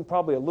that, seen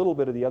probably a little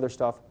bit of the other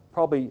stuff,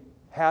 probably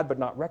had but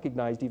not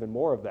recognized even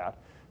more of that.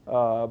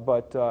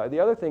 But the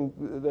other thing,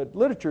 the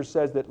literature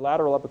says that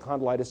lateral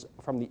epicondylitis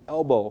from the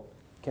elbow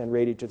can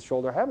radiate to the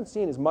shoulder. I haven't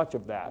seen as much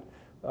of that,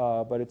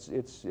 but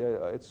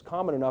it's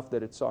common enough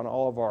that it's on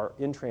all of our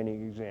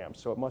in-training exams,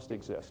 so it must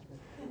exist.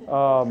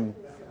 I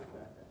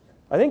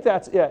think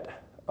that's it.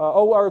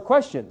 Our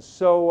questions.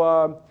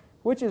 So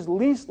which is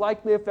least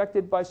likely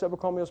affected by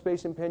subacromial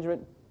space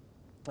impingement?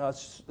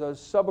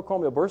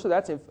 Subacromial bursa,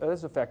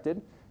 that's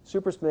affected.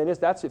 Supraspinatus,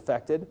 that's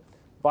affected.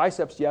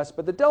 Biceps, yes,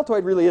 but the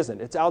deltoid really isn't.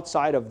 It's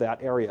outside of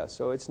that area,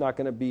 so it's not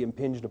going to be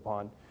impinged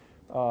upon.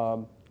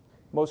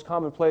 Most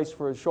common place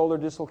for a shoulder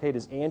dislocate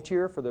is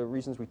anterior for the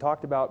reasons we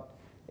talked about.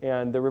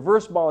 And the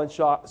reverse ball and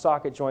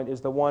socket joint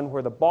is the one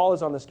where the ball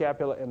is on the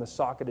scapula and the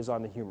socket is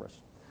on the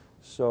humerus.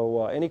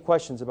 So any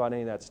questions about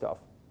any of that stuff?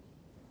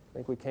 I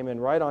think we came in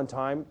right on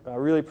time. I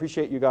really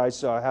appreciate you guys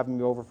having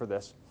me over for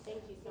this. Thank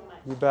you so much.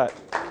 You bet.